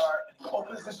where we are. And he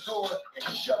opens this door and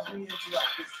shoves me into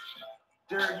like this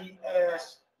dirty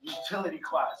ass utility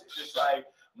closet, just like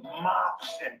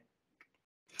mops and.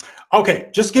 Okay,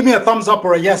 just give me a thumbs up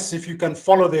or a yes if you can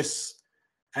follow this.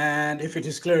 And if it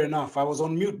is clear enough. I was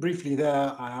on mute briefly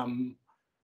there,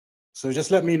 so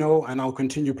just let me know and I'll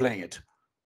continue playing it.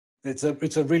 It's a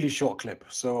really short clip,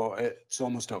 so it's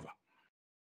almost over.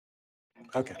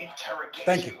 Okay,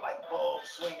 thank you. Light bulb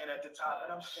swinging at the top,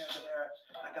 and I'm standing there.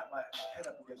 I got my head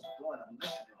up against the door, and I'm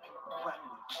listening to people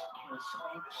running and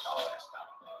screaming and all that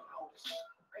stuff. Oh, this is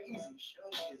crazy.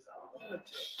 Shug is a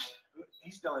lunatic.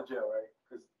 He's still in jail, right?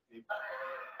 Because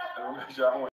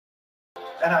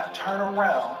and I turn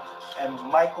around, and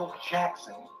Michael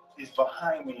Jackson is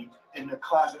behind me in the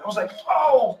closet. I was like,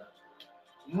 "Oh,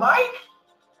 Mike!"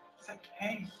 He's like,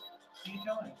 "Hey, what are you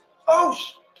doing?" "Oh,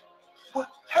 what?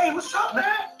 Hey, what's up,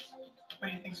 man? What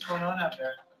do you think's going on out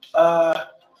there?"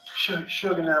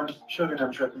 Shug and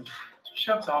them tripping.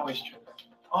 Shug's always tripping.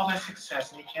 All that success,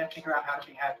 and he can't figure out how to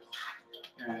be happy.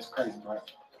 Yeah, it's crazy, Mike.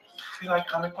 Do you like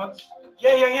comic books?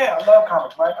 Yeah. I love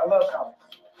comics, Mike. I love comics.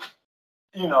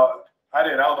 You know, I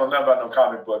don't know nothing about no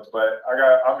comic books, but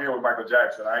I'm here with Michael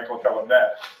Jackson. I ain't gonna tell him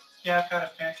that. Yeah, I've got a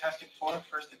Fantastic Four,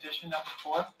 first edition, number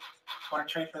 4. Want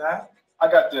to trade for that? I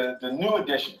got the new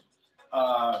edition.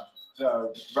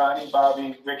 The Ronnie,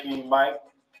 Bobby, Ricky, Mike.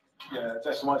 Yeah,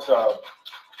 that's one's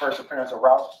first appearance of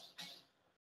Ralph.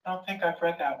 I don't think I've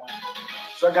read that one.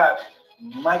 So I got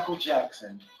Michael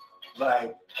Jackson,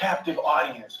 like captive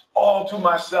audience, all to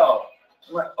myself.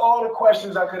 Like all the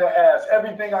questions I could have asked,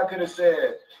 everything I could have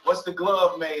said. What's the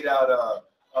glove made out of?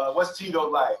 What's Tito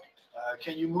like?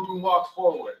 Can you moonwalk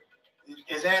forward?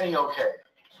 Is Annie okay?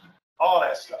 All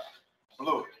that stuff.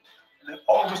 Blew it. And then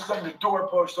all of a sudden the door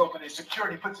bursts open and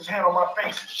security puts his hand on my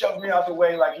face and shoves me out the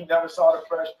way like he never saw the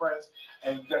Fresh Prince.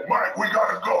 And he's like, "Mike, we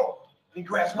gotta go." He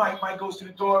grabs Mike. Mike goes to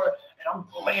the door, and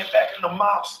I'm laying back in the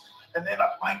mops. And then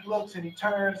Mike looks and he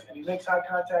turns and he makes eye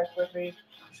contact with me.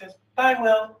 He says, "Bye,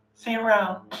 Will. See you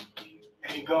around."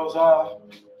 he goes off,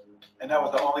 and that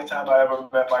was the only time I ever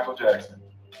met Michael Jackson.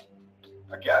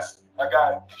 I guess I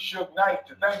got Suge Knight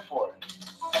to thank for it.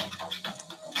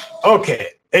 Okay,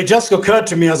 it just occurred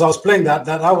to me as I was playing that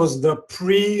I was the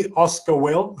pre-Oscar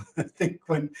Will, I think,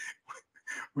 when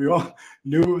we all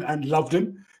knew and loved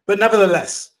him. But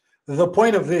nevertheless, the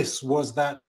point of this was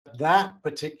that that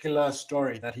particular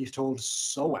story that he told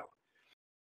so well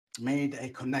made a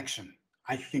connection,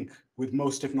 I think, with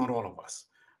most, if not all of us.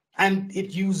 And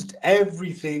it used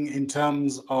everything in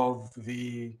terms of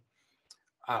the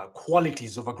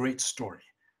qualities of a great story.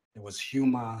 There was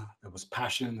humor, there was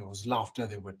passion, there was laughter,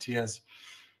 there were tears.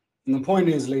 And the point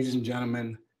is, ladies and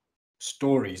gentlemen,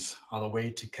 stories are the way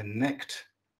to connect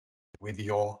with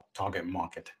your target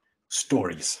market.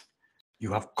 Stories.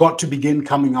 You have got to begin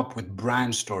coming up with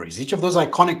brand stories. Each of those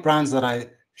iconic brands that I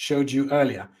showed you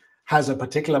earlier has a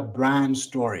particular brand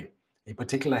story, a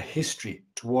particular history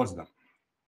towards them.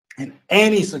 And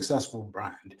any successful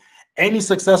brand, any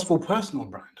successful personal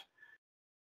brand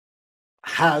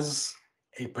has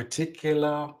a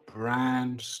particular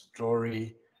brand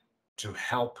story to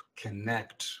help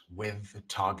connect with the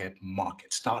target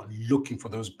market. Start looking for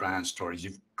those brand stories.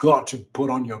 You've got to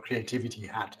put on your creativity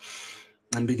hat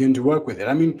and begin to work with it.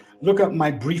 I mean, look at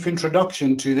my brief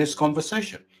introduction to this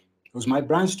conversation. It was my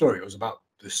brand story. It was about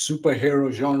the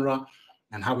superhero genre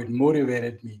and how it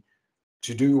motivated me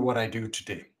to do what I do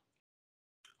today.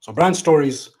 So brand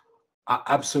stories are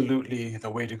absolutely the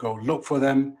way to go. Look for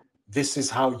them. This is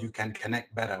how you can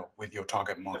connect better with your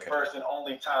target market. The first and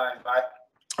only time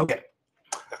Okay.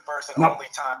 The first and Now, only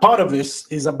time. part of this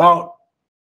is about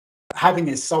having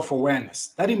a self-awareness.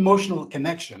 That emotional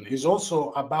connection is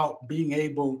also about being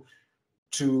able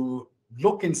to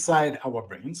look inside our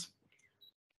brains,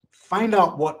 find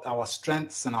out what our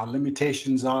strengths and our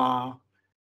limitations are,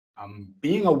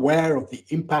 being aware of the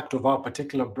impact of our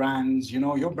particular brands. You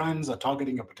know, your brands are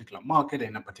targeting a particular market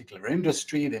in a particular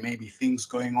industry. There may be things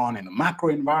going on in the macro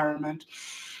environment.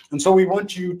 And so we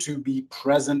want you to be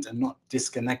present and not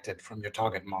disconnected from your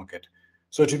target market.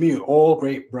 So to me, all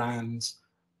great brands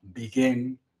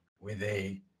begin with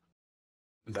the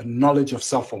knowledge of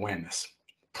self-awareness.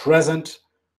 Present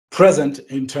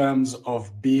in terms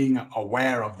of being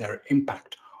aware of their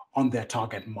impact on their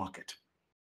target market.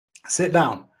 Sit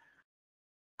down.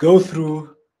 Go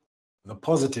through the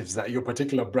positives that your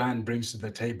particular brand brings to the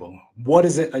table. What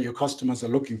is it that your customers are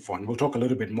looking for? And we'll talk a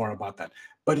little bit more about that.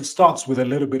 But it starts with a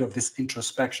little bit of this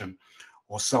introspection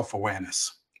or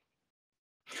self-awareness.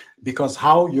 Because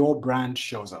how your brand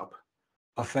shows up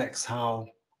affects how,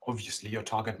 obviously, your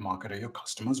target market or your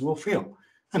customers will feel.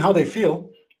 And how they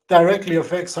feel directly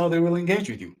affects how they will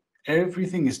engage with you.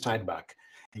 Everything is tied back.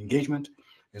 Engagement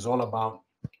is all about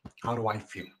how do I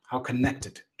feel? How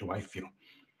connected do I feel?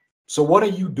 So what are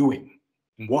you doing?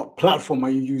 What platform are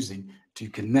you using to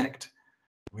connect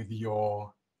with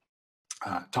your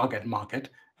target market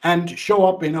and show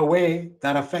up in a way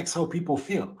that affects how people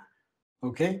feel?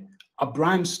 Okay? A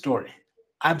brand story.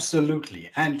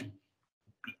 Absolutely. And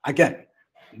again,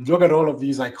 look at all of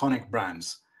these iconic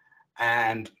brands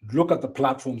and look at the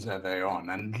platforms that they're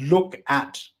on and look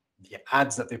at the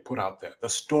ads that they put out there, the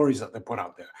stories that they put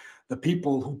out there, the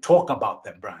people who talk about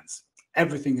their brands.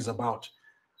 Everything is about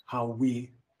how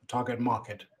we, the target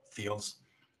market, feels.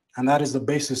 And that is the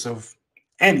basis of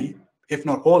any, if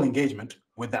not all, engagement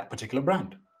with that particular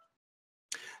brand.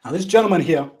 Now, this gentleman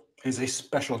here is a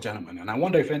special gentleman, and I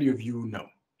wonder if any of you know.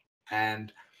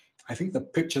 And I think the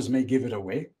pictures may give it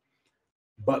away,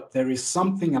 but there is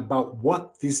something about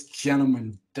what this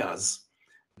gentleman does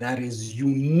that is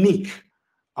unique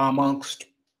amongst,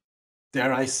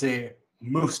 dare I say,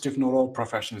 most, if not all,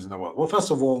 professions in the world. Well,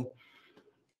 first of all,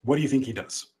 what do you think he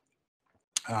does?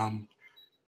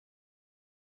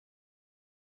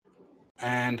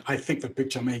 And I think the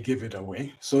picture may give it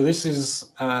away. So this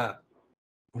is what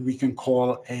we can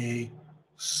call a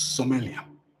sommelier,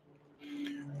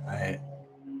 a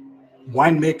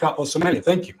winemaker or sommelier.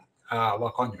 Thank you,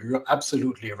 Wakonyo. You're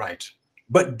absolutely right.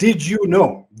 But did you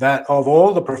know that of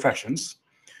all the professions,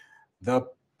 the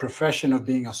profession of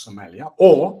being a sommelier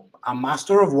or a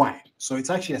master of wine, so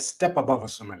it's actually a step above a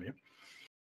sommelier,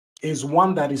 is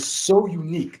one that is so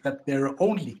unique that there are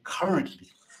only currently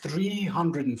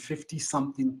 350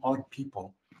 something odd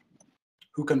people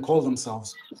who can call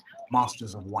themselves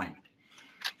masters of wine.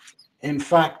 In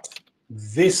fact,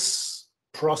 this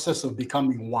process of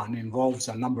becoming one involves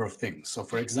a number of things. So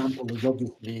for example, there's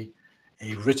obviously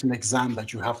a written exam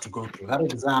that you have to go through. That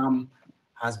exam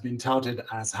has been touted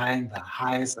as having the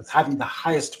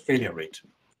highest failure rate.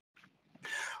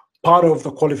 part of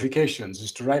the qualifications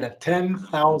is to write a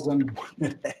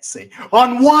 10,000-word essay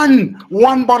on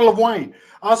one bottle of wine.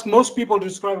 Ask most people to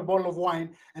describe a bottle of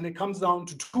wine, and it comes down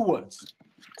to 2 words: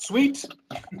 sweet,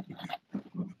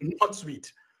 not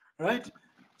sweet, right?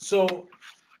 So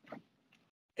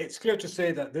it's clear to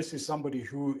say that this is somebody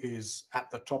who is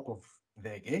at the top of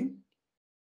their game,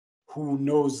 who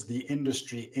knows the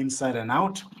industry inside and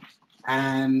out,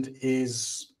 and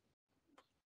is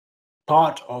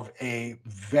part of a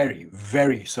very,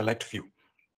 very select few.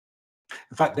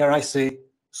 In fact, dare I say,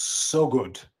 so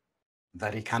good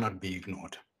that it cannot be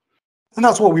ignored. And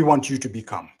that's what we want you to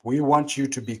become. We want you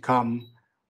to become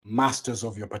masters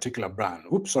of your particular brand.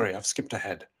 Oops, sorry, I've skipped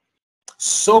ahead.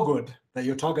 So good that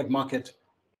your target market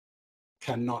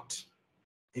cannot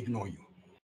ignore you.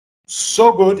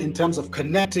 So good in terms of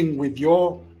connecting with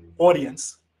your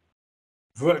audience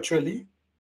virtually.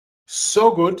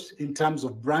 So good in terms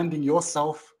of branding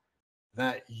yourself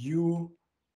that you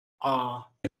are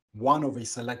one of a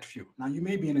select few. Now, you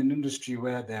may be in an industry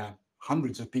where there are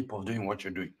hundreds of people doing what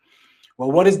you're doing.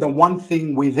 Well, what is the one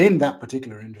thing within that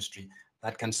particular industry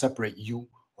that can separate you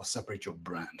or separate your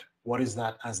brand? What is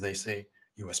that, as they say,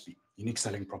 USP, unique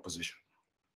selling proposition?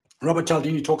 Robert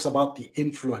Cialdini talks about the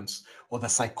influence or the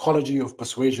psychology of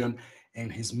persuasion in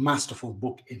his masterful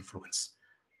book, Influence.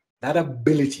 That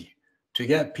ability to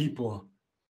get people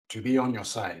to be on your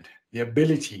side, the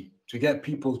ability to get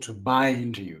people to buy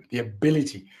into you, the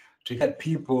ability to get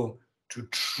people to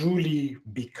truly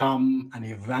become an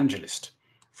evangelist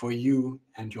for you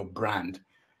and your brand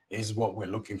is what we're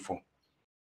looking for.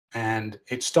 And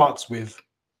it starts with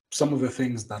some of the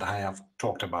things that I have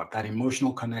talked about, that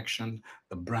emotional connection,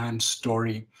 the brand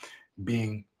story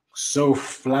being so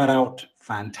flat out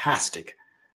fantastic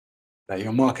that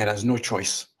your market has no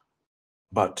choice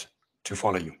but to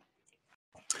follow you.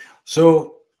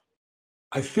 So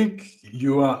I think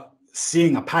you are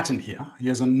seeing a pattern here.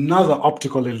 Here's another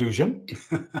optical illusion.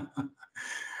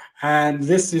 And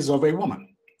this is of a woman.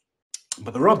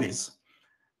 But the rub is,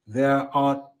 there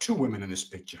are 2 women in this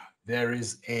picture. There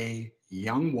is a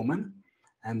young woman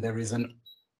and there is an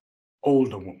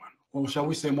older woman, or shall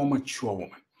we say more mature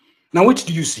woman. Now, which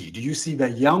do you see? Do you see the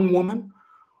young woman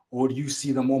or do you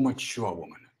see the more mature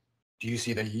woman? Do you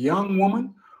see the young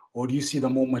woman or do you see the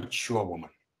more mature woman?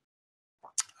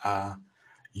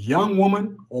 Young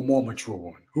woman or more mature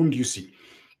woman? Whom do you see?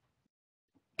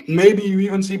 Maybe you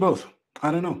even see both.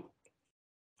 I don't know.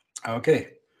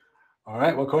 Okay. All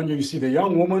right. Well, Konya, you see the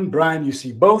young woman. Brian, you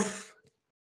see both.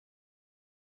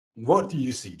 What do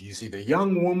you see? Do you see the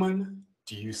young woman?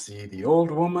 Do you see the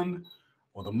old woman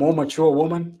or the more mature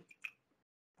woman?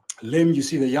 Lim, you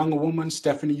see the young woman.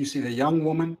 Stephanie, you see the young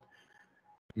woman.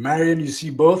 Marion, you see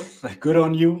both. Good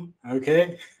on you.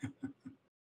 Okay.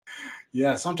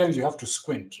 Yeah, sometimes you have to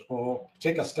squint or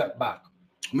take a step back,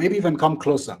 maybe even come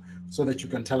closer so that you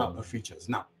can tell out the features.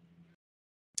 Now,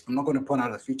 I'm not going to point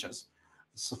out the features.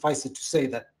 Suffice it to say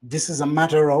that this is a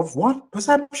matter of what?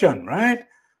 Perception, right?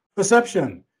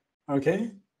 Perception.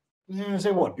 Okay. You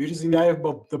say what? Beauty is in the eye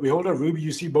of the beholder. Ruby,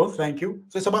 you see both. Thank you.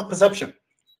 So it's about perception.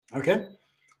 Okay.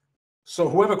 So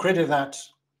whoever created that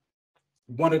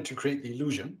wanted to create the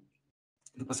illusion,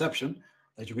 the perception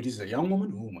that you could use a young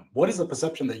woman or woman. What is the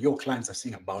perception that your clients are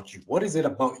seeing about you? What is it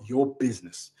about your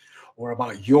business or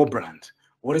about your brand?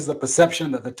 What is the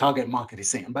perception that the target market is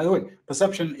saying? And by the way,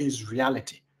 perception is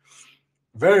reality.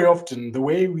 Very often, the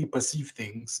way we perceive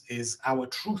things is our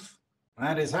truth. And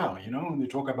that is how, when we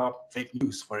talk about fake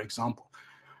news, for example.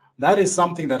 That is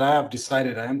something that I have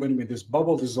decided I am going to be in this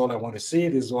bubble. This is all I want to see.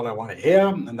 This is all I want to hear.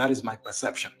 And that is my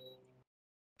perception.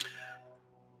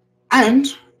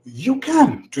 And you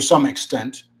can, to some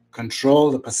extent,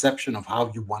 control the perception of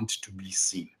how you want to be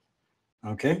seen.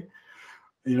 Okay?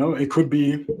 It could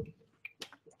be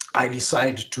I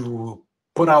decide to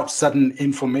put out certain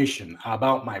information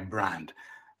about my brand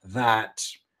that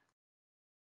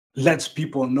lets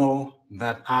people know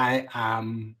that I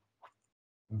am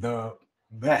the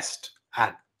best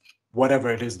at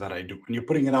whatever it is that I do. And you're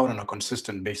putting it out on a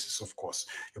consistent basis, of course.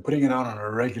 You're putting it out on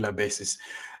a regular basis.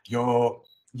 You're,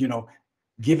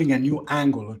 giving a new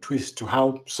angle or twist to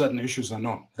how certain issues are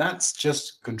known. That's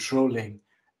just controlling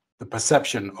the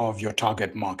perception of your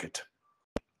target market.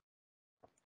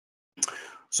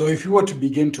 So if you were to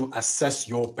begin to assess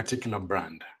your particular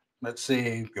brand, let's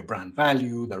say your brand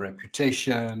value, the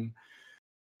reputation,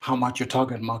 how much your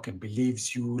target market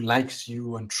believes you, likes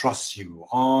you, and trusts you,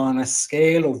 on a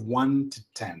scale of 1 to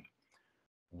 10,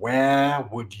 where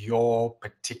would your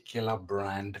particular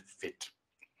brand fit?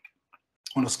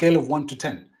 On a scale of 1 to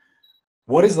 10,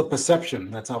 what is the perception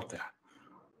that's out there?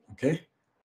 Okay.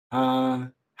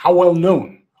 How well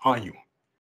known are you?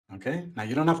 Okay, now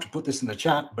you don't have to put this in the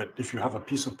chat, but if you have a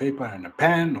piece of paper and a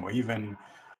pen, or even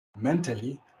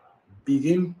mentally,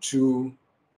 begin to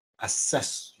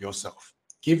assess yourself.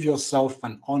 Give yourself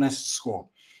an honest score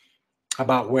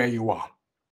about where you are.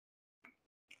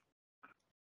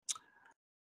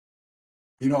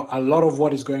 You know, a lot of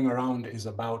what is going around is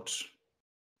about,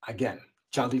 again,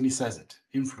 Cialdini says it,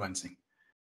 influencing.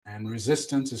 And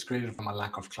resistance is created from a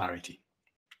lack of clarity.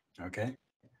 Okay?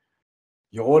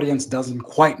 Your audience doesn't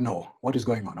quite know what is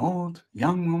going on. Old,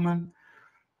 young woman.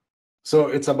 So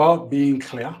it's about being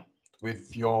clear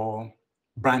with your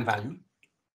brand value.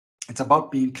 It's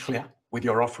about being clear with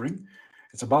your offering.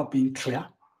 It's about being clear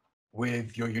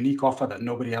with your unique offer that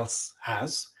nobody else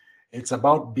has. It's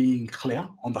about being clear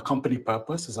on the company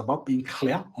purpose. It's about being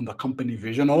clear on the company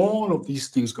vision, all of these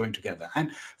things going together.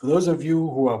 And for those of you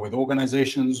who are with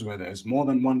organizations where there's more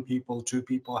than one people, two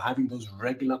people, having those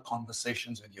regular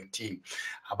conversations with your team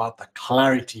about the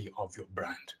clarity of your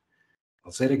brand.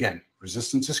 I'll say it again,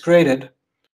 resistance is created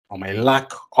from a lack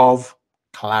of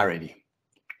clarity.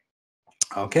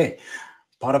 Okay,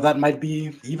 part of that might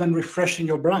be even refreshing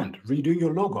your brand, redoing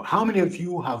your logo. How many of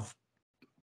you have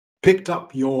picked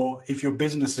up your, if your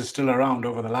business is still around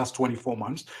over the last 24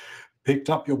 months, picked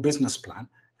up your business plan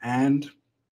and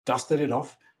dusted it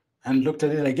off and looked at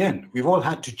it again? We've all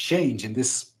had to change in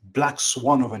this black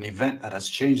swan of an event that has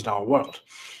changed our world.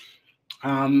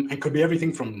 It could be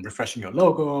everything from refreshing your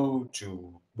logo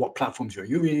to what platforms you're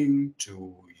using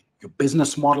to your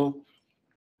business model.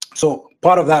 So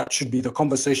part of that should be the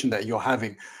conversation that you're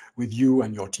having with you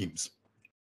and your teams.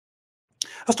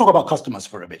 Let's talk about customers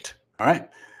for a bit, all right?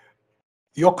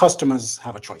 Your customers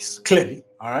have a choice, clearly,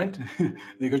 all right?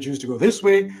 They can choose to go this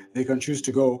way, they can choose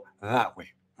to go that way,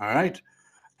 all right?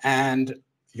 And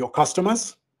your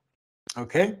customers,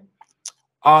 okay,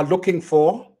 are looking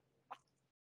for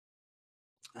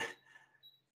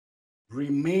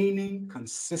remaining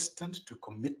consistent to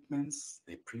commitments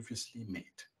they previously made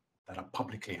that are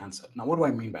publicly answered. Now, what do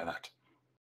I mean by that?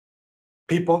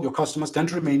 People, your customers, tend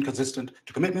to remain consistent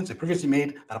to commitments they previously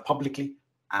made that are publicly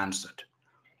answered.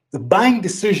 The buying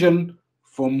decision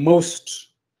for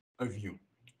most of you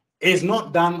is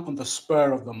not done on the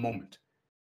spur of the moment.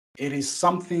 It is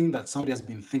something that somebody has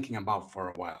been thinking about for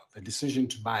a while. The decision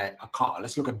to buy a car.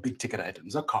 Let's look at big ticket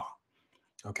items. A car,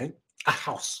 okay? A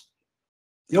house.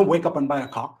 You don't wake up and buy a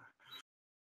car.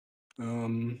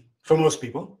 For most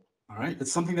people, all right?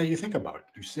 It's something that you think about.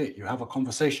 You sit, you have a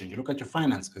conversation, you look at your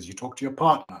finances, you talk to your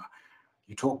partner,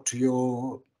 you talk to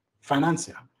your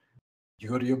financier, you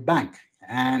go to your bank,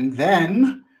 and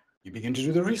then you begin to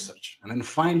do the research. And then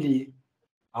finally,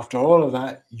 after all of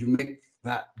that, you make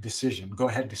that decision,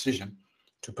 go-ahead decision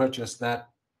to purchase that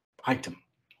item,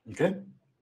 okay?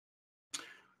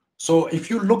 So if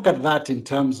you look at that in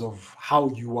terms of how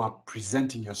you are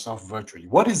presenting yourself virtually,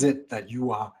 what is it that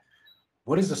you are,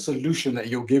 what is the solution that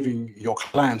you're giving your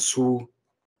clients who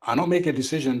are not making a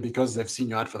decision because they've seen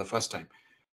your ad for the first time?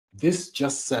 This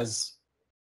just says,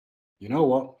 you know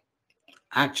what,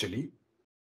 actually,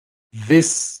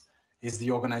 this is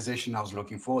the organization I was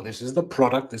looking for. This is the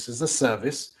product, this is the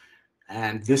service,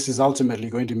 and this is ultimately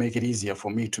going to make it easier for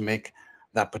me to make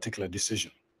that particular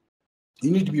decision.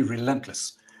 You need to be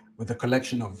relentless with the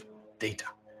collection of data.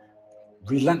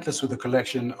 Relentless with the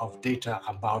collection of data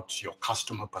about your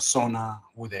customer persona,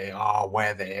 who they are,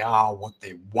 where they are, what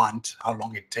they want, how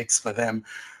long it takes for them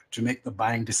to make the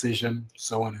buying decision,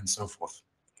 so on and so forth.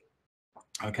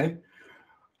 Okay?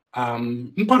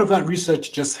 And part of that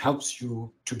research just helps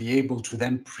you to be able to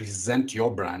then present your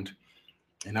brand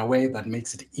in a way that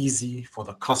makes it easy for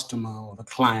the customer or the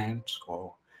client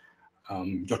or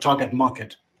your target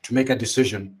market to make a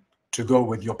decision to go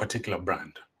with your particular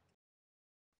brand.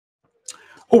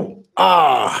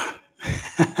 I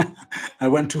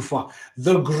went too far.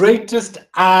 The greatest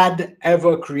ad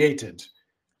ever created.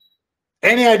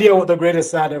 Any idea what the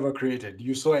greatest ad ever created?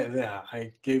 You saw it there.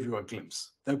 I gave you a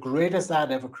glimpse. The greatest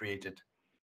ad ever created.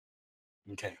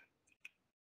 Okay.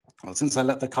 Well, since I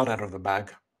let the cat out of the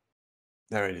bag,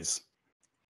 there it is.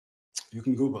 You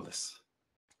can Google this.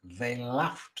 They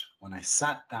laughed when I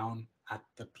sat down at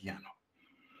the piano.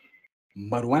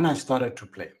 But when I started to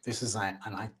play, this is an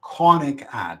iconic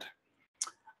ad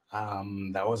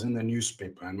that was in the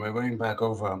newspaper, and we're going back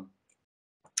over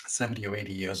 70 or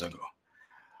 80 years ago.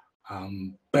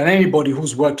 But anybody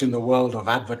who's worked in the world of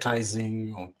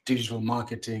advertising or digital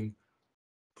marketing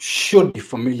should be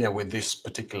familiar with this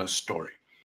particular story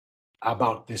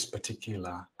about this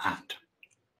particular ad.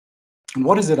 And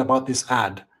what is it about this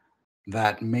ad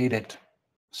that made it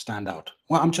stand out?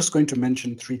 Well, I'm just going to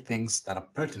mention 3 things that are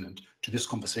pertinent to this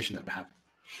conversation that we're having.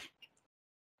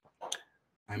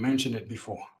 I mentioned it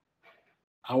before.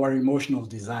 our emotional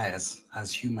desires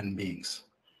as human beings.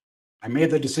 I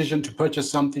made the decision to purchase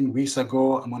something weeks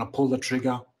ago. I'm going to pull the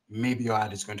trigger. Maybe your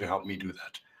ad is going to help me do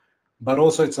that. But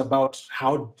also it's about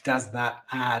how does that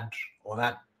ad or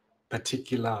that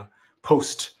particular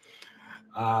post,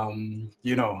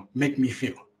 make me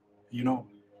feel,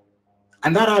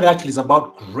 And that ad actually is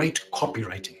about great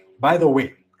copywriting. By the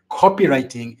way,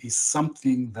 copywriting is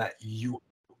something that you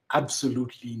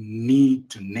absolutely need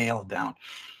to nail down.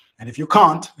 And if you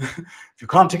can't,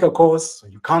 take a course, or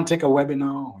you can't take a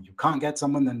webinar, or you can't get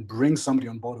someone, then bring somebody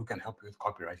on board who can help you with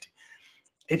copywriting.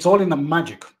 It's all in the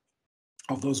magic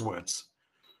of those words.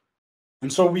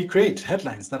 And so we create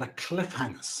headlines that are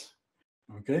cliffhangers.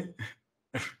 Okay?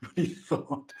 Everybody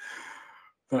thought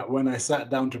that when I sat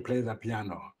down to play the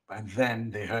piano, and then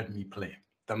they heard me play.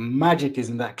 The magic is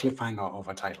in that cliffhanger of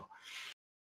a title.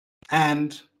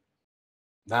 And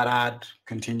that ad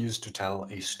continues to tell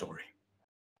a story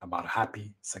about a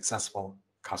happy, successful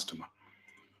customer.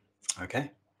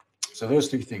 Okay? So those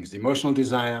three things: the emotional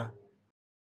desire,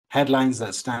 headlines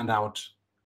that stand out,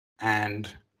 and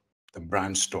the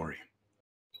brand story.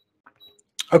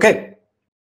 Okay.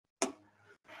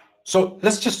 So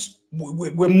let's just,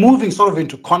 we're moving sort of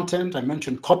into content. I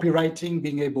mentioned copywriting,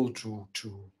 being able to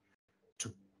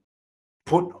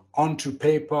put onto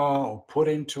paper or put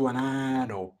into an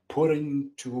ad or put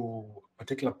into a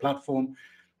particular platform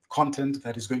content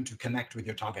that is going to connect with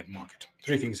your target market.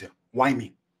 Three things here. Why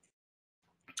me?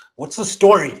 What's the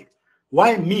story?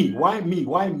 Why me? Why me?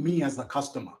 Why me as the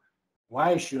customer?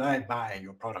 Why should I buy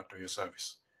your product or your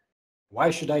service? Why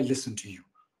should I listen to you?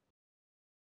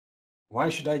 Why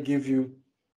should I give you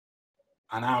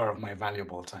an hour of my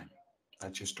valuable time?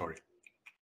 That's your story.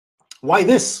 Why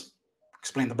this?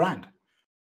 Explain the brand.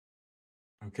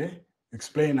 Okay?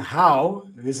 Explain how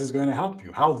this is going to help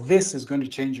you, how this is going to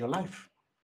change your life.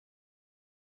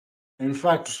 In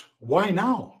fact, why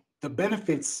now? The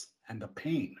benefits and the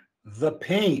pain. The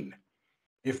pain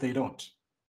if they don't.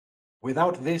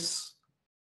 Without this,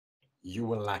 you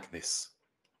will lack this.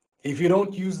 If you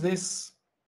don't use this,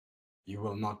 you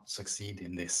will not succeed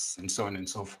in this, and so on and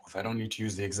so forth. I don't need to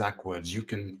use the exact words.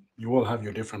 You all have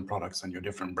your different products and your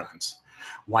different brands.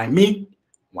 Why me?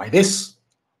 Why this?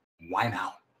 Why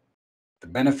now? The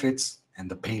benefits and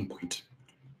the pain point.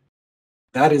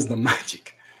 That is the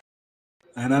magic.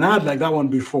 And an ad like that one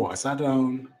before, I sat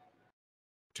down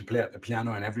to play at the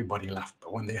piano and everybody laughed.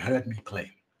 But when they heard me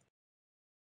play,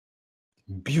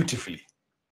 beautifully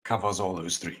covers all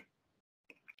those three.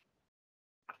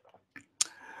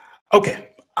 Okay.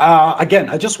 Again,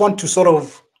 I just want to sort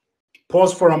of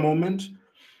pause for a moment.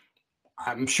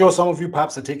 I'm sure some of you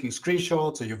perhaps are taking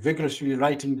screenshots or you're vigorously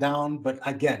writing down. But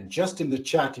again, just in the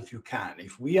chat, if you can,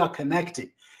 if we are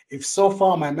connecting, if so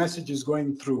far my message is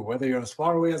going through, whether you're as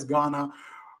far away as Ghana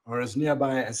or as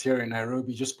nearby as here in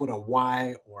Nairobi, just put a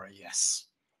Y or a yes.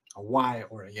 A Y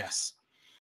or a yes.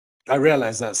 I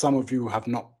realize that some of you have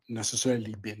not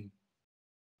necessarily been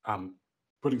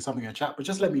putting something in the chat, but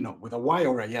just let me know with a Y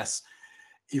or a yes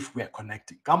if we are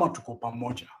connecting. Kama tuko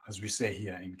pamoja, as we say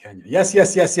here in Kenya. Yes,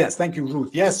 yes, yes, yes. Thank you,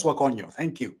 Ruth. Yes, Wakonyo.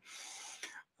 Thank you.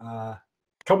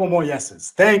 Couple more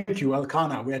yeses. Thank you,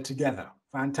 Elkana. We are together.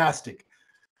 Fantastic.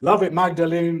 Love it,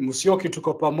 Magdalene. Musioki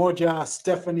tuko pamoja.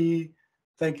 Stephanie,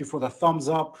 thank you for the thumbs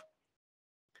up.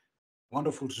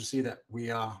 Wonderful to see that we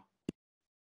are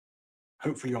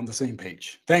hopefully on the same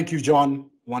page. Thank you, John.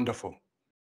 Wonderful.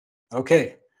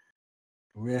 Okay.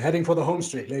 We're heading for the home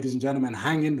straight, ladies and gentlemen.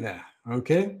 Hang in there.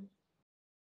 Okay.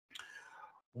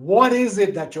 What is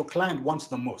it that your client wants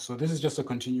the most? So this is just a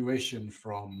continuation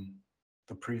from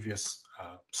the previous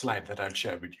slide that I'll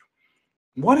share with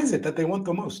you. What is it that they want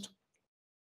the most?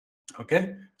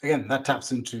 Okay. Again, that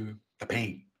taps into the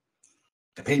pain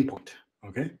point.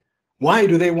 Okay. Why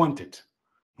do they want it?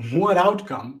 What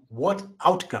outcome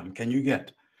can you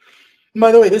get? And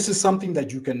by the way, this is something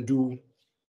that you can do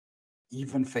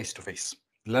even face-to-face,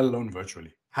 let alone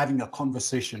virtually. Having a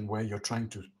conversation where you're trying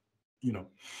to,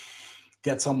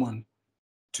 get someone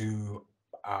to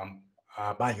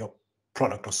buy your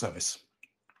product or service.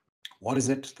 What is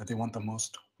it that they want the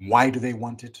most? Why do they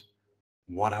want it?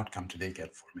 What outcome do they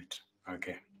get from it?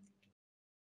 Okay.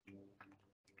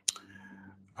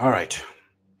 All right.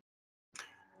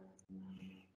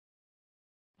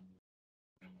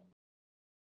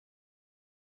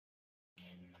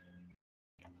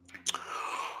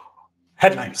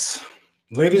 Headlines.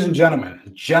 Ladies and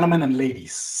gentlemen and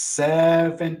ladies,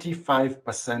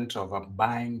 75% of a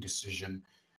buying decision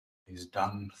is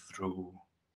done through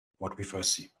what we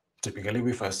first see. Typically,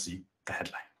 we first see the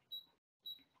headline.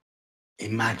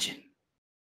 Imagine,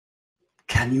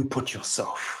 can you put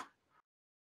yourself,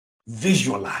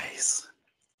 visualize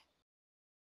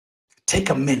take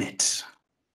a minute.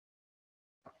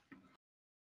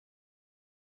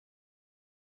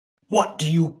 What do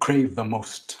you crave the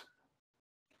most?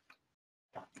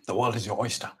 The world is your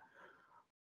oyster.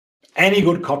 Any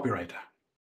good copywriter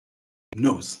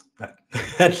knows that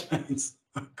headlines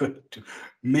are good to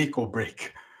make or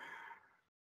break.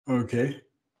 Okay?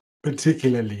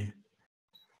 Particularly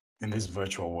in this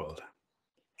virtual world.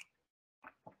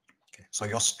 Okay, so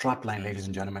your strapline, ladies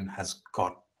and gentlemen, has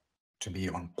got to be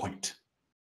on point.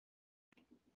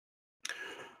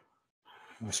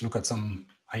 Let's look at some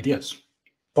ideas.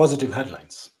 Positive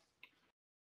headlines.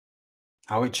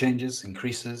 How it changes,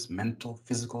 increases mental,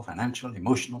 physical, financial,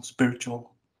 emotional,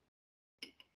 spiritual,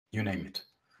 you name it.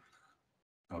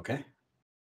 Okay?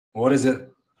 What is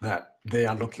it that they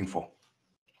are looking for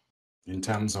in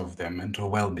terms of their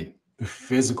mental well-being, their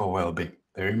physical well-being,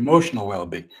 their emotional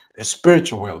well-being, their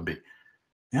spiritual well-being?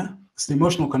 Yeah, it's the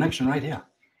emotional connection right here.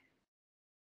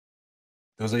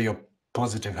 Those are your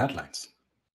positive headlines.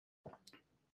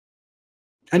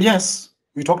 And yes,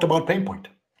 we talked about pain point.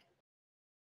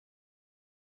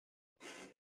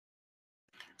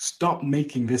 Stop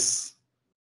making this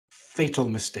fatal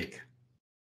mistake.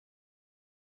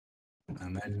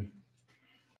 And then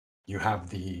you have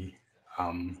the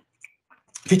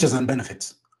features and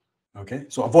benefits. Okay,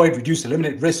 so avoid, reduce,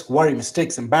 eliminate risk, worry,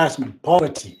 mistakes, embarrassment,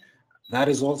 poverty. That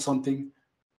is all something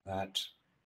that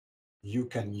you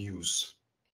can use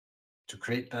to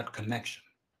create that connection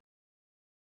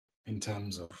in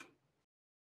terms of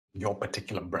your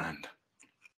particular brand.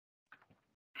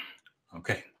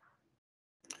 Okay.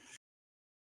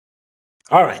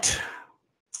 All right.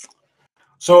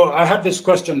 So I had this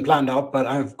question planned out, but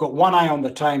I've got one eye on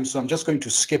the time, so I'm just going to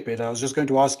skip it. I was just going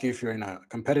to ask you if you're in a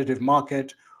competitive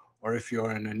market or if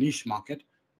you're in a niche market.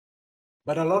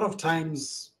 But a lot of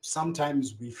times,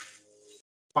 sometimes we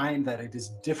find that it is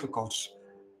difficult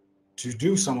to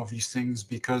do some of these things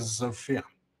because of fear.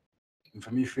 And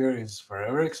for me, fear is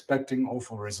forever expecting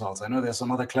awful results. I know there's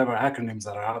some other clever acronyms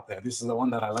that are out there. This is the one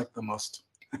that I like the most.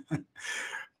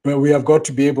 But we have got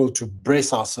to be able to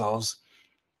brace ourselves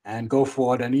and go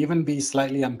forward and even be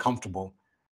slightly uncomfortable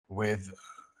with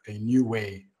a new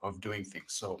way of doing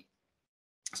things. So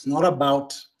it's not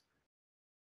about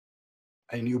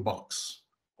a new box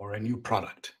or a new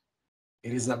product.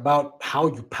 It is about how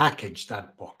you package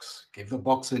that box. Give the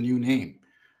box a new name.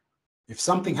 If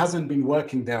something hasn't been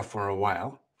working there for a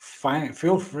while,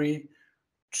 feel free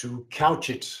to couch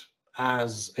it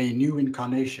as a new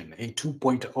incarnation, a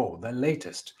 2.0, the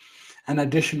latest, an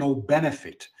additional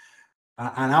benefit,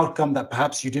 an outcome that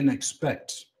perhaps you didn't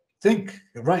expect. Think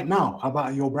right now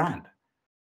about your brand,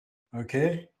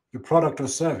 okay? Your product or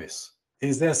service.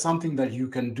 Is there something that you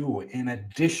can do in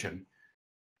addition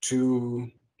to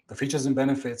the features and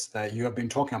benefits that you have been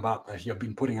talking about, that you have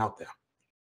been putting out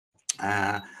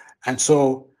there? And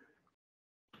so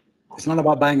it's not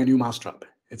about buying a new mousetrap.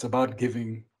 It's about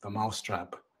giving the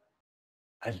mousetrap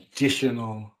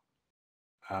additional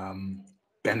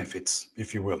benefits,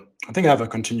 if you will. I think I have a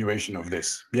continuation of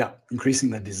this. Yeah,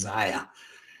 increasing the desire,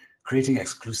 creating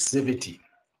exclusivity,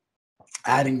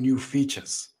 adding new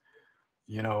features,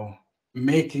 you know,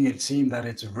 making it seem that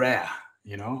it's rare,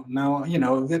 you know. Now, you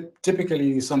know,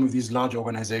 typically some of these large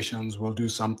organizations will do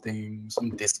something, some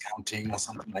discounting or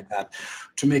something like that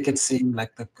to make it seem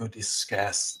like the good is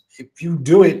scarce. If you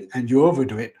do it and you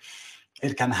overdo it,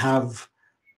 it can have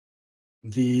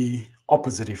the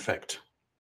opposite effect.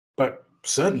 But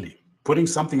certainly putting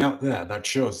something out there that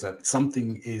shows that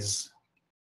something is,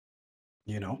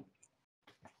 you know,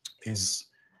 is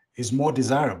more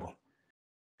desirable,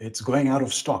 it's going out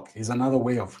of stock, is another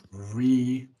way of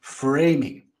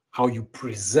reframing how you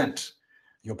present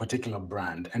your particular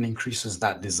brand and increases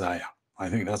that desire. I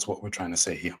think that's what we're trying to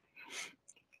say here.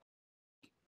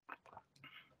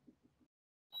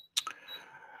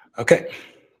 Okay.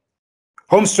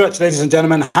 Home stretch, ladies and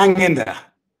gentlemen, hang in there.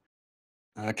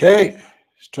 Okay,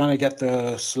 just trying to get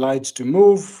the slides to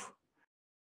move.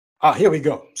 Here we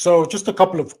go. So just a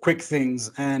couple of quick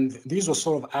things, and these were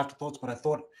sort of afterthoughts, but I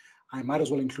thought I might as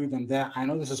well include them there. I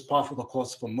know this is part of the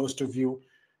course for most of you.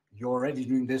 You're already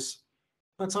doing this,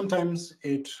 but sometimes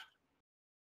it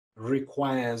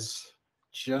requires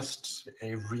just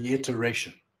a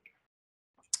reiteration.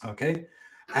 Okay,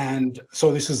 and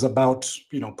so this is about,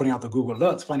 you know, putting out the Google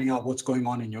alerts, finding out what's going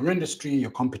on in your industry,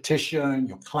 your competition,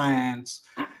 your clients,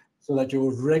 so that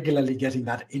you're regularly getting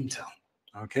that intel.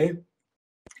 Okay,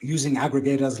 using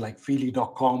aggregators like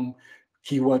Feely.com,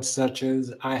 keyword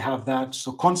searches, I have that.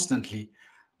 So constantly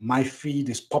my feed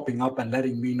is popping up and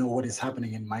letting me know what is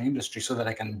happening in my industry so that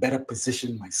I can better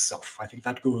position myself. I think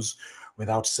that goes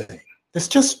without saying. It's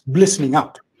just listening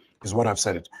out is what I've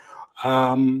said it.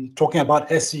 talking about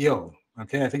SEO.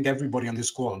 Okay, I think everybody on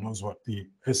this call knows what the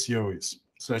SEO is,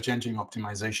 search engine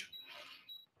optimization.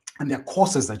 And there are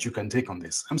courses that you can take on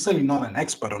this. I'm certainly not an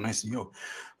expert on SEO,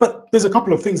 but there's a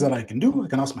couple of things that I can do. I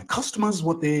can ask my customers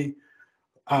what they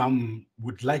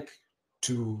would like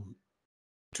to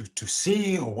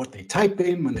see, or what they type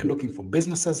in when they're looking for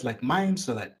businesses like mine,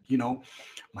 so that, you know,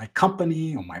 my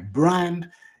company or my brand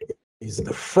is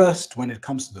the first when it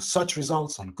comes to the search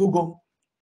results on Google.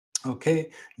 Okay,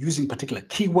 using particular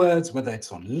keywords, whether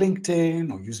it's on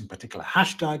LinkedIn or using particular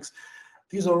hashtags.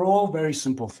 These are all very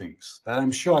simple things that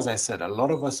I'm sure, as I said, a lot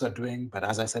of us are doing, but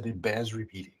as I said, it bears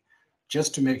repeating,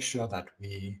 just to make sure that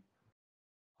we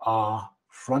are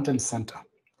front and center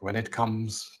when it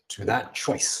comes to that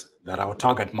choice that our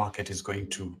target market is going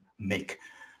to make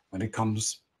when it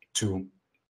comes to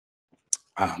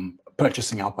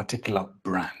purchasing our particular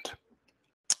brand.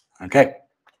 Okay.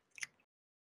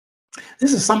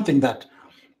 This is something that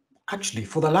actually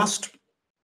for the last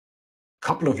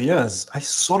couple of years, I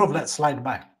sort of let slide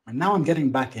by. And now I'm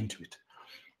getting back into it,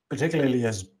 particularly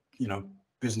as, you know,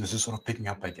 business is sort of picking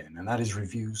up again. And that is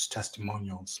reviews,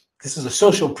 testimonials. This is a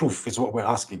social proof is what we're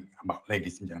asking about,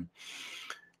 ladies and gentlemen.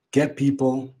 Get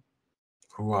people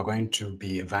who are going to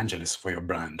be evangelists for your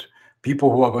brand,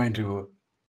 people who are going to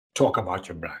talk about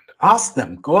your brand. Ask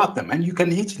them, go at them. And you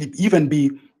can easily even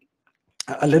be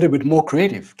a little bit more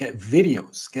creative. Get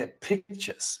videos, get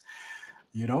pictures,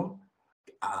 you know.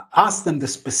 Ask them the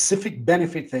specific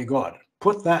benefit they got.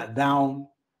 Put that down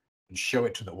and show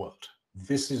it to the world.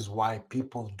 This is why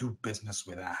people do business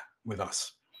with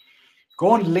us.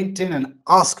 Go on LinkedIn and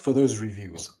ask for those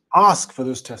reviews. Ask for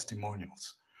those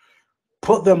testimonials.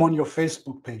 Put them on your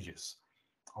Facebook pages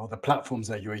or the platforms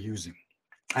that you're using.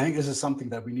 I think this is something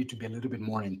that we need to be a little bit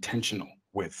more intentional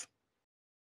with.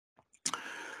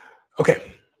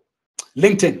 Okay,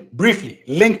 LinkedIn, briefly,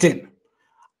 LinkedIn.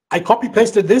 I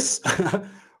copy-pasted this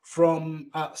from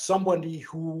somebody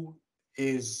who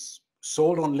is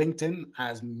sold on LinkedIn,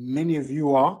 as many of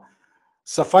you are.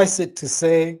 Suffice it to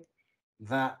say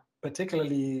that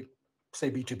particularly, say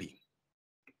B2B,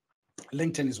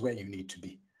 LinkedIn is where you need to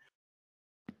be.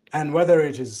 And whether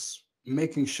it is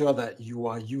making sure that you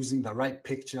are using the right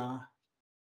picture,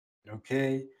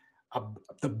 okay,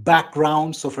 the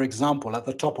background. So for example, at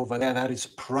the top over there, that is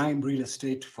prime real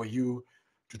estate for you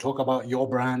to talk about your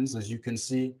brands. As you can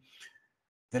see,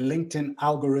 the LinkedIn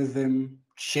algorithm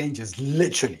changes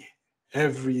literally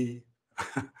every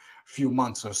few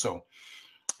months or so.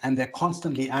 And they're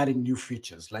constantly adding new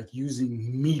features, like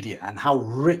using media and how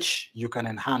rich you can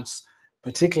enhance,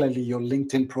 particularly your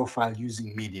LinkedIn profile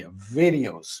using media,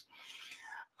 videos,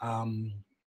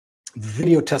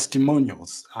 video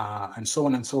testimonials, and so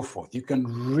on and so forth. You can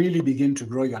really begin to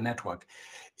grow your network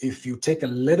if you take a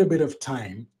little bit of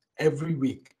time every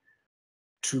week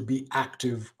to be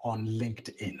active on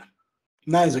LinkedIn.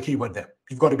 That is a key word there.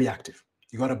 You've got to be active.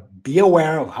 You've got to be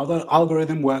aware of how the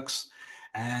algorithm works,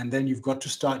 and then you've got to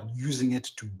start using it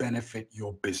to benefit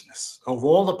your business. Of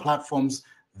all the platforms,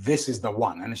 this is the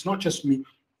one. And it's not just me,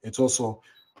 it's also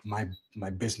my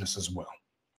business as well.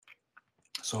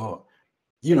 So,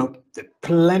 you know, there are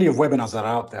plenty of webinars that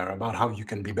are out there about how you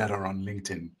can be better on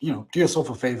LinkedIn. You know, do yourself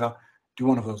a favor, do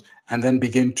one of those, and then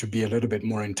begin to be a little bit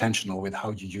more intentional with how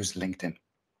you use LinkedIn.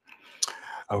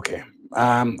 Okay,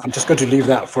 I'm just going to leave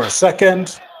that for a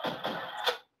second.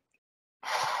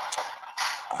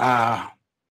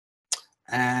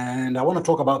 And I want to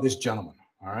talk about this gentleman,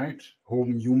 all right,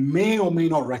 whom you may or may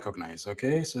not recognize,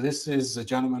 okay? So this is a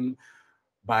gentleman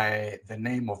by the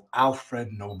name of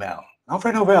Alfred Nobel.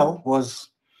 Alfred Nobel was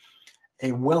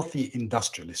a wealthy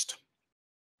industrialist.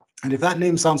 And if that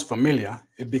name sounds familiar,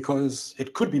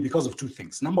 it could be because of two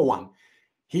things. Number one,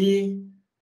 he,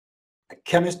 a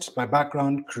chemist by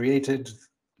background, created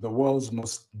the world's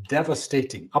most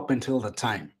devastating, up until the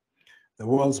time, the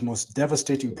world's most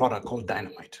devastating product called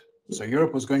dynamite. So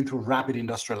Europe was going through rapid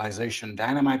industrialization.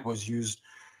 Dynamite was used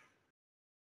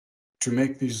to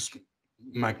make these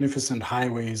magnificent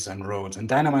highways and roads. And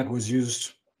dynamite was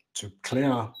used to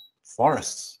clear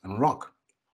forests and rock.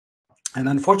 And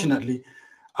unfortunately,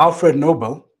 Alfred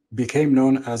Nobel became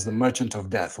known as the Merchant of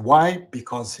Death. Why?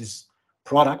 Because his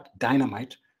product,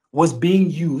 dynamite, was being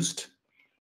used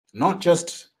not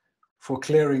just for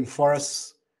clearing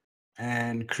forests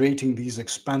and creating these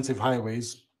expansive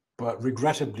highways, but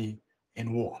regrettably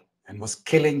in war, and was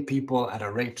killing people at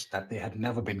a rate that they had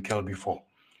never been killed before.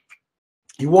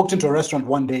 He walked into a restaurant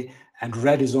one day and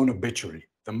read his own obituary.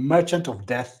 The Merchant of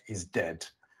Death is dead.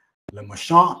 Le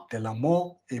Marchand de la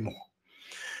Mort est mort.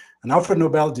 And Alfred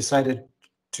Nobel decided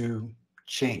to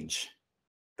change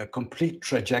the complete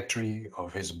trajectory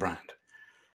of his brand.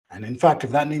 And in fact,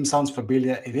 if that name sounds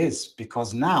familiar, it is,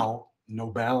 because now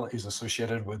Nobel is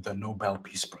associated with the Nobel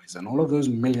Peace Prize. And all of those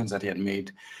millions that he had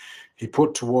made, he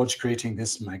put towards creating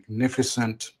this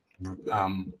magnificent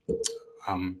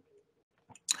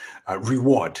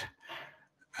reward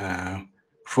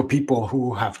for people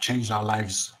who have changed our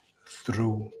lives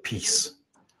through peace.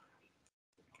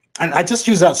 And I just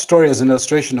use that story as an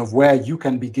illustration of where you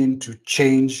can begin to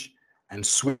change and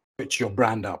switch your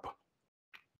brand up.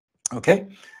 Okay?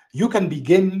 You can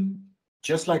begin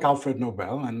just like Alfred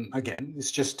Nobel, and again,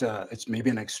 it's just, it's maybe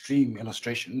an extreme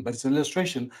illustration, but it's an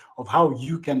illustration of how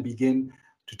you can begin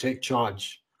to take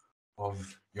charge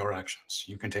of your actions.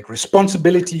 You can take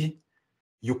responsibility.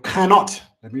 You cannot,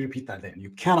 let me repeat that then, you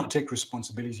cannot take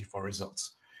responsibility for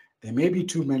results. There may be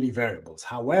too many variables.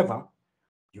 However,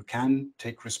 you can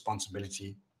take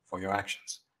responsibility for your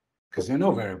actions because there are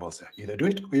no variables there. You either do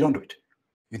it or you don't do it.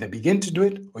 You either begin to do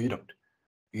it or you don't.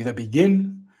 You either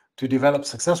begin to develop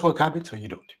successful habits or you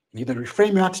don't. You either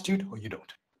reframe your attitude or you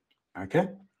don't. Okay?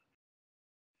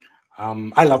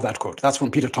 I love that quote. That's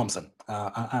from Peter Thompson,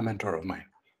 a mentor of mine.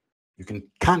 You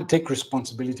can't take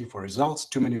responsibility for results,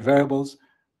 too many variables,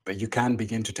 but you can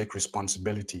begin to take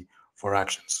responsibility for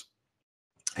actions.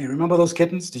 Hey, remember those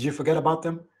kittens? Did you forget about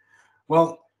them?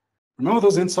 Well, remember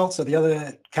those insults that the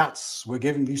other cats were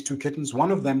giving these two kittens?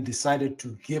 One of them decided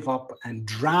to give up and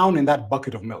drown in that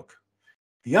bucket of milk.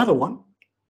 The other one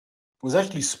was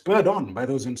actually spurred on by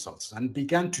those insults and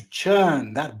began to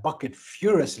churn that bucket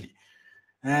furiously.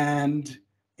 And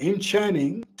in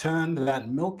churning, turned that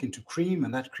milk into cream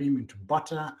and that cream into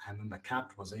butter, and then the cat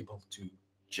was able to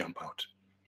jump out.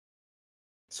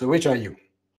 So which are you?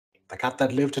 The cat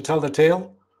that lived to tell the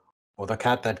tale or the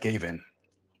cat that gave in?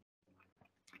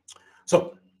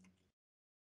 So,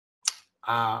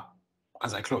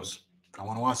 as I close, I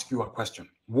want to ask you a question.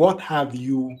 What have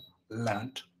you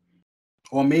learned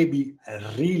or maybe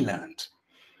relearned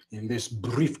in this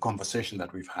brief conversation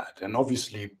that we've had? And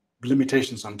obviously,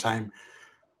 limitations on time,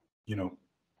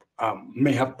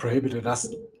 may have prohibited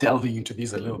us delving into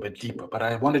these a little bit deeper. But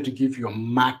I wanted to give you a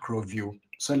macro view,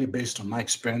 certainly based on my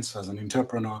experience as an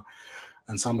entrepreneur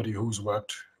and somebody who's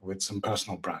worked with some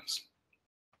personal brands.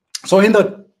 So in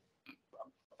the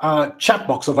chat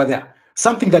box over there,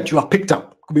 something that you have picked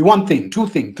up. Could be one thing, two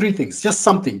things, three things, just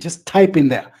something. Just type in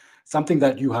there something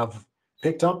that you have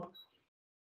picked up,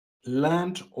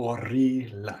 learned or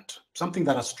relearned, something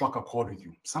that has struck a chord with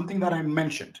you, something that I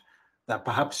mentioned that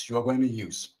perhaps you are going to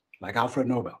use, like Alfred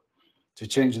Nobel, to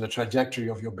change the trajectory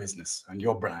of your business and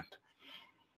your brand.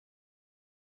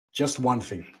 Just one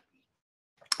thing.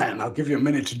 And I'll give you a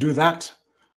minute to do that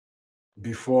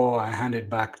before I hand it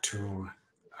back to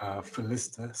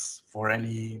Felicitas for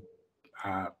any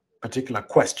particular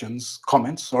questions,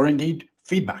 comments, or indeed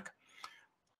feedback.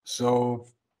 So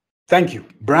thank you.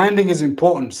 Branding is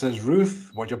important, says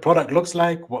Ruth. What your product looks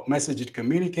like, what message it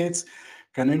communicates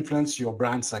can influence your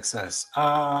brand success.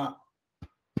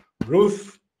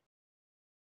 Ruth,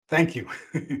 thank you.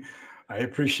 I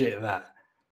appreciate that.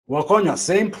 Wakonya,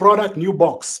 same product, new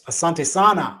box. Asante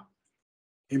sana.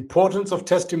 Importance of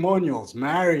testimonials.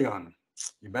 Marion,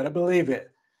 you better believe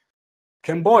it.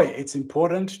 Kemboy, it's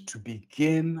important to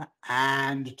begin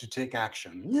and to take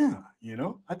action. Yeah,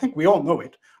 I think we all know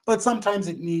it, but sometimes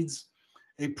it needs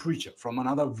a preacher from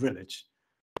another village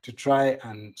to try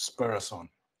and spur us on.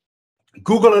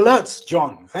 Google Alerts,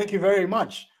 John, thank you very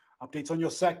much. Updates on your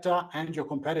sector and your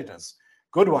competitors.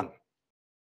 Good one.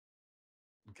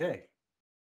 Okay.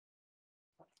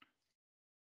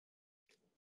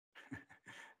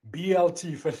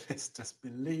 BLT for listeners,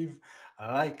 believe,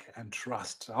 like, and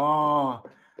trust. Oh,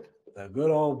 the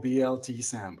good old BLT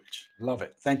sandwich. Love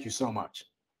it. Thank you so much.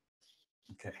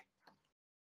 Okay.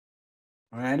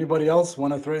 All right, anybody else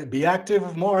want to throw it? Be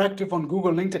active, more active on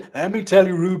Google, LinkedIn. Let me tell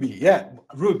you, Ruby. Yeah,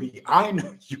 Ruby, I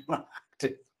know you are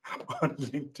active on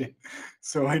LinkedIn.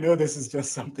 So I know this is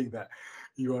just something that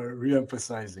you are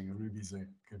re-emphasizing. Ruby's a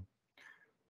good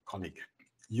colleague.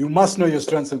 You must know your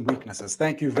strengths and weaknesses.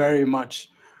 Thank you very much,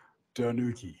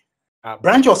 Danuki.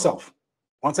 Brand yourself.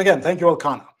 Once again, thank you,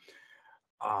 Elkanah.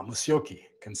 Musyoki,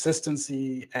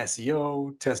 consistency,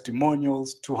 SEO,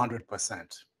 testimonials,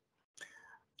 200%.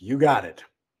 You got it.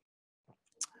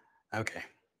 Okay.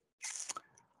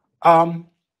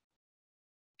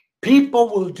 People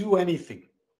will do anything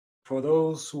for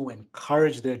those who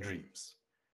encourage their dreams,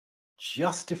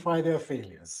 justify their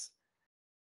failures,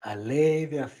 allay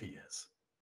their fears,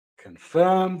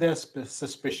 confirm their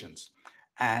suspicions,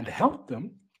 and help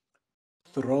them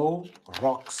throw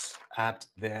rocks at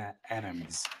their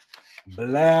enemies.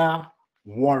 Blair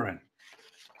Warren.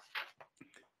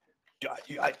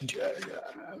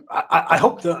 I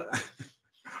hope the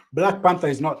Black Panther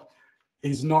is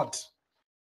not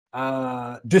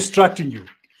distracting you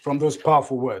from those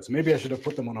powerful words. Maybe I should have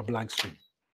put them on a blank screen.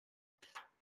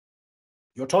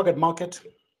 Your target market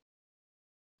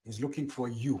is looking for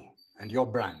you and your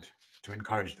brand to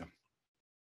encourage them.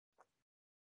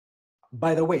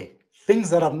 By the way, things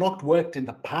that have not worked in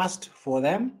the past for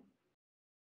them,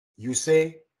 you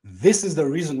say, this is the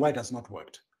reason why it has not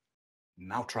worked.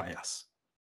 Now try us.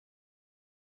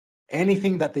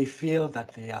 Anything that they feel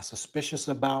that they are suspicious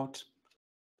about,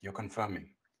 you're confirming.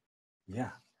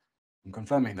 Yeah, I'm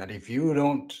confirming that if you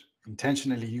don't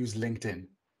intentionally use LinkedIn,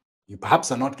 you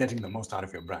perhaps are not getting the most out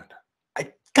of your brand.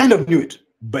 I kind of knew it,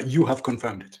 but you have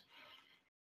confirmed it.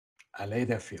 Allay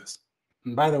their fears.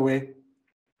 And by the way,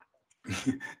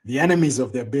 the enemies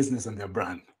of their business and their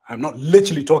brand, I'm not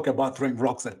literally talking about throwing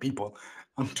rocks at people.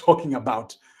 I'm talking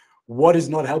about what is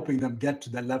not helping them get to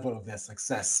the level of their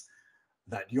success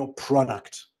that your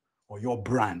product or your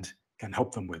brand can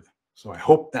help them with. So I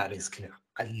hope that is clear.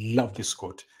 I love this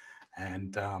quote,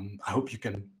 and I hope you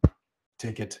can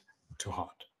take it to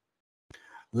heart.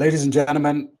 Ladies and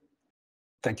gentlemen,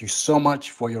 thank you so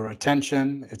much for your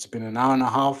attention. It's been an hour and a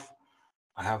half.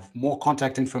 I have more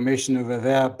contact information over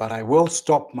there, but I will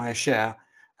stop my share.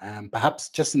 And perhaps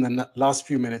just in the last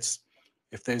few minutes,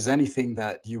 if there's anything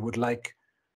that you would like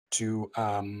to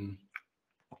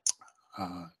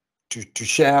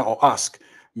share or ask,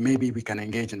 maybe we can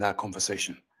engage in that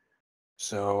conversation.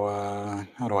 So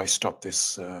how do I stop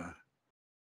this,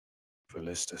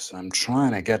 Felistus? I'm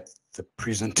trying to get the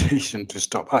presentation to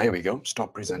stop. Oh, here we go.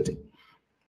 Stop presenting.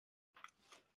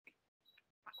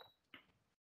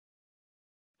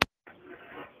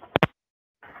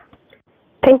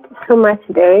 Thank you so much,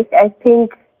 Derek. I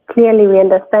think clearly we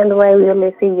understand why we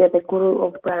always say you're the guru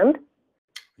of brand.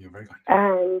 You're very good.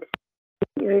 And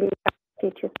you really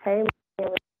appreciate your time.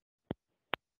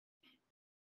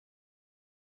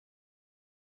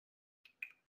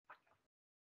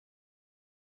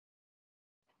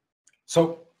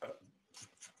 So,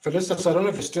 Felistus, I don't know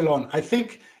if you're still on. I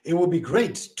think it would be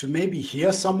great to maybe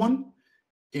hear someone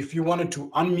if you wanted to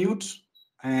unmute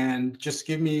and just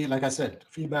give me, like I said,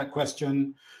 feedback,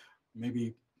 question,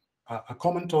 maybe a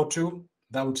comment or two.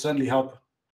 That would certainly help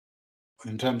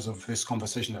in terms of this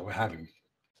conversation that we're having.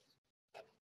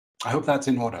 I hope that's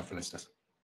in order, Felistus.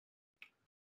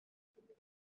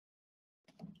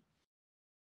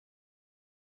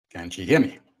 Can't you hear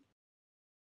me?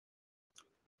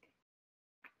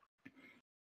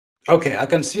 Okay, I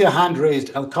can see a hand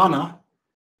raised. Elkanah,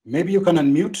 maybe you can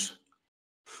unmute.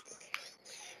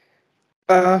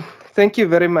 Thank you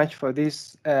very much for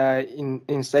this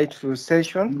insightful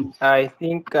session. I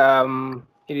think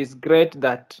it is great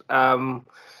that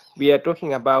we are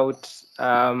talking about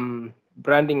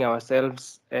branding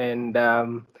ourselves and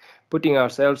putting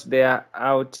ourselves there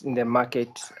out in the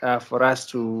market for us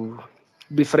to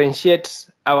differentiate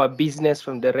our business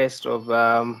from the rest of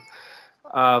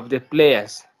the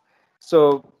players.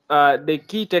 So the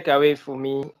key takeaway for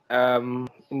me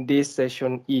in this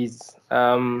session is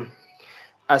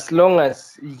as long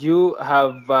as you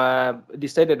have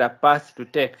decided a path to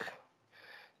take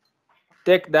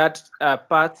that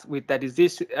path with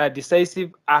a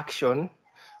decisive action,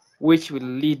 which will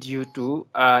lead you to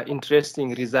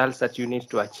interesting results that you need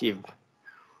to achieve.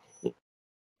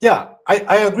 Yeah,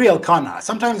 I agree, Elkanah.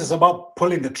 Sometimes it's about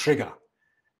pulling the trigger.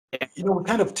 You know, we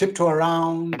kind of tiptoe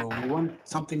around, or we want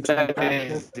something to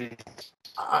impact.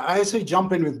 I say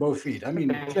jump in with both feet. I mean,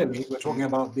 clearly, we're talking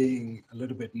about being a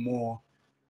little bit more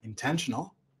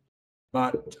intentional,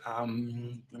 but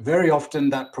very often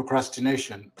that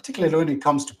procrastination, particularly when it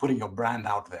comes to putting your brand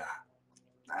out there,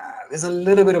 there's a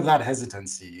little bit of that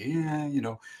hesitancy. Yeah, you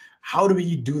know, how do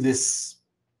we do this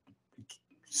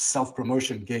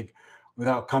self-promotion gig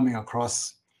without coming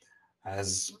across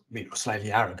as, you know,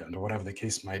 slightly arrogant or whatever the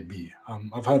case might be?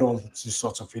 I've heard all these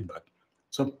sorts of feedback.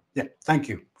 So yeah, thank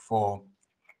you for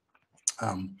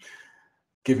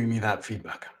giving me that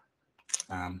feedback.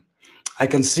 I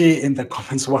can see in the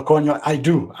comments, Wakonyo,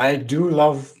 I do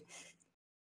love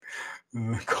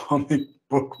comic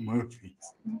book movies.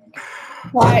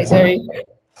 Why? Sorry.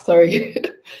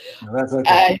 No, that's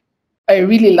okay. I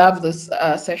really love this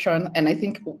session, and I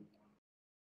think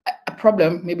a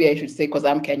problem, maybe I should say, because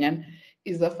I'm Kenyan,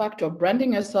 is the fact of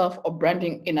branding yourself or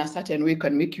branding in a certain way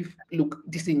can make you look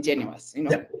disingenuous, you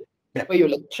know, where you're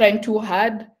like trying too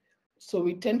hard. So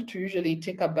we tend to usually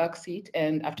take a back seat,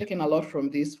 and I've taken a lot from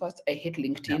this. First, I hate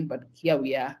LinkedIn, but here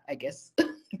we are, I guess.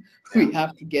 We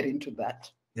have to get into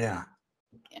that. Yeah,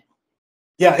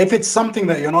 if it's something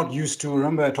that you're not used to,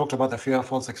 remember I talked about the fear of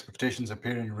false expectations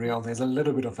appearing real, there's a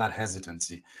little bit of that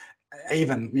hesitancy.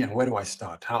 even, you know, where do I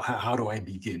start? How do I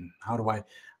begin? How do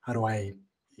I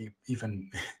even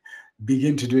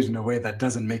begin to do it in a way that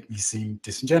doesn't make me seem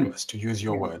disingenuous, to use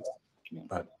your words?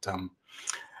 But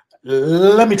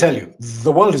let me tell you,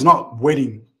 the world is not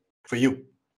waiting for you.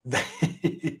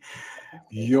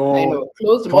 Your I know,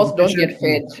 closed mouths don't get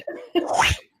fed.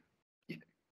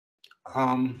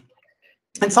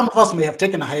 And some of us may have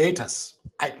taken a hiatus.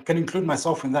 I can include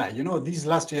myself in that. You know, these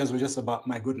last years were just about,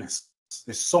 my goodness,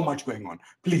 there's so much going on.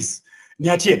 Please,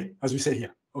 niachie, as we say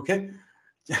here, okay?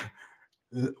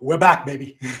 We're back,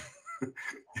 baby.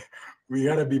 We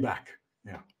gotta be back.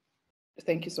 Yeah.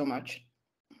 Thank you so much.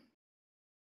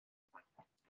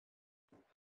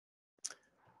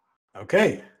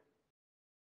 Okay.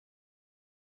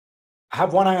 I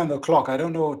have one eye on the clock. I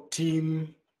don't know,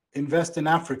 Team Invest in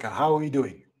Africa, how are we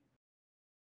doing?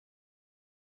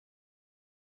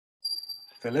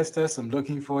 Felicitas, I'm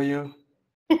looking for you.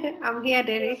 I'm here,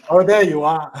 Derek. Oh, there you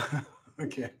are.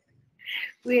 Okay.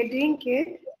 We're doing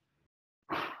good.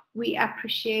 We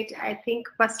appreciate, I think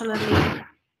personally,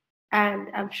 and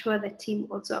I'm sure the team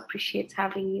also appreciates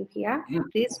having you here.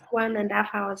 This 1.5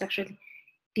 hours actually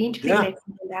didn't feel like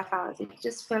 1.5 hours. It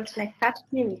just felt like 30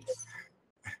 minutes.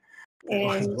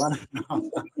 And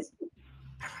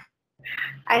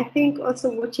I think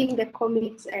also watching the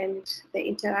comics and the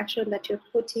interaction that you're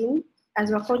putting,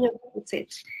 as Wakonyo puts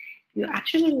it, you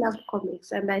actually love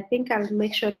comics. And I think I'll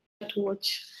make sure to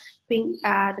watch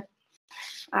Black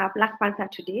Panther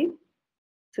today.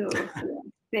 So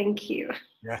thank you.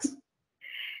 Yes.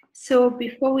 So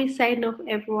before we sign off,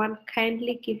 everyone,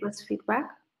 kindly give us feedback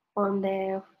on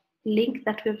the link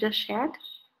that we've just shared.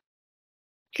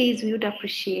 Please, we would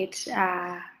appreciate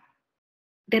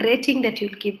the rating that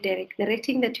you'll give Derek. The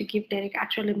rating that you give Derek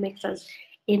actually makes us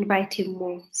invite him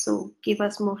more. So give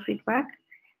us more feedback.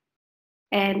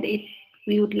 And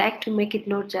we would like to make it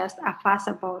not just a fuss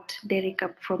about Derek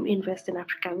from Invest in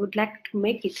Africa. We would like to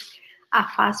make it a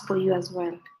fuss for you as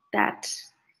well, that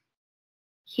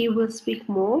he will speak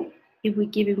more if we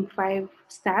give him 5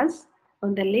 stars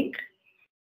on the link.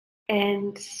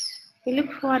 And we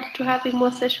look forward to having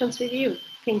more sessions with you.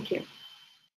 Thank you.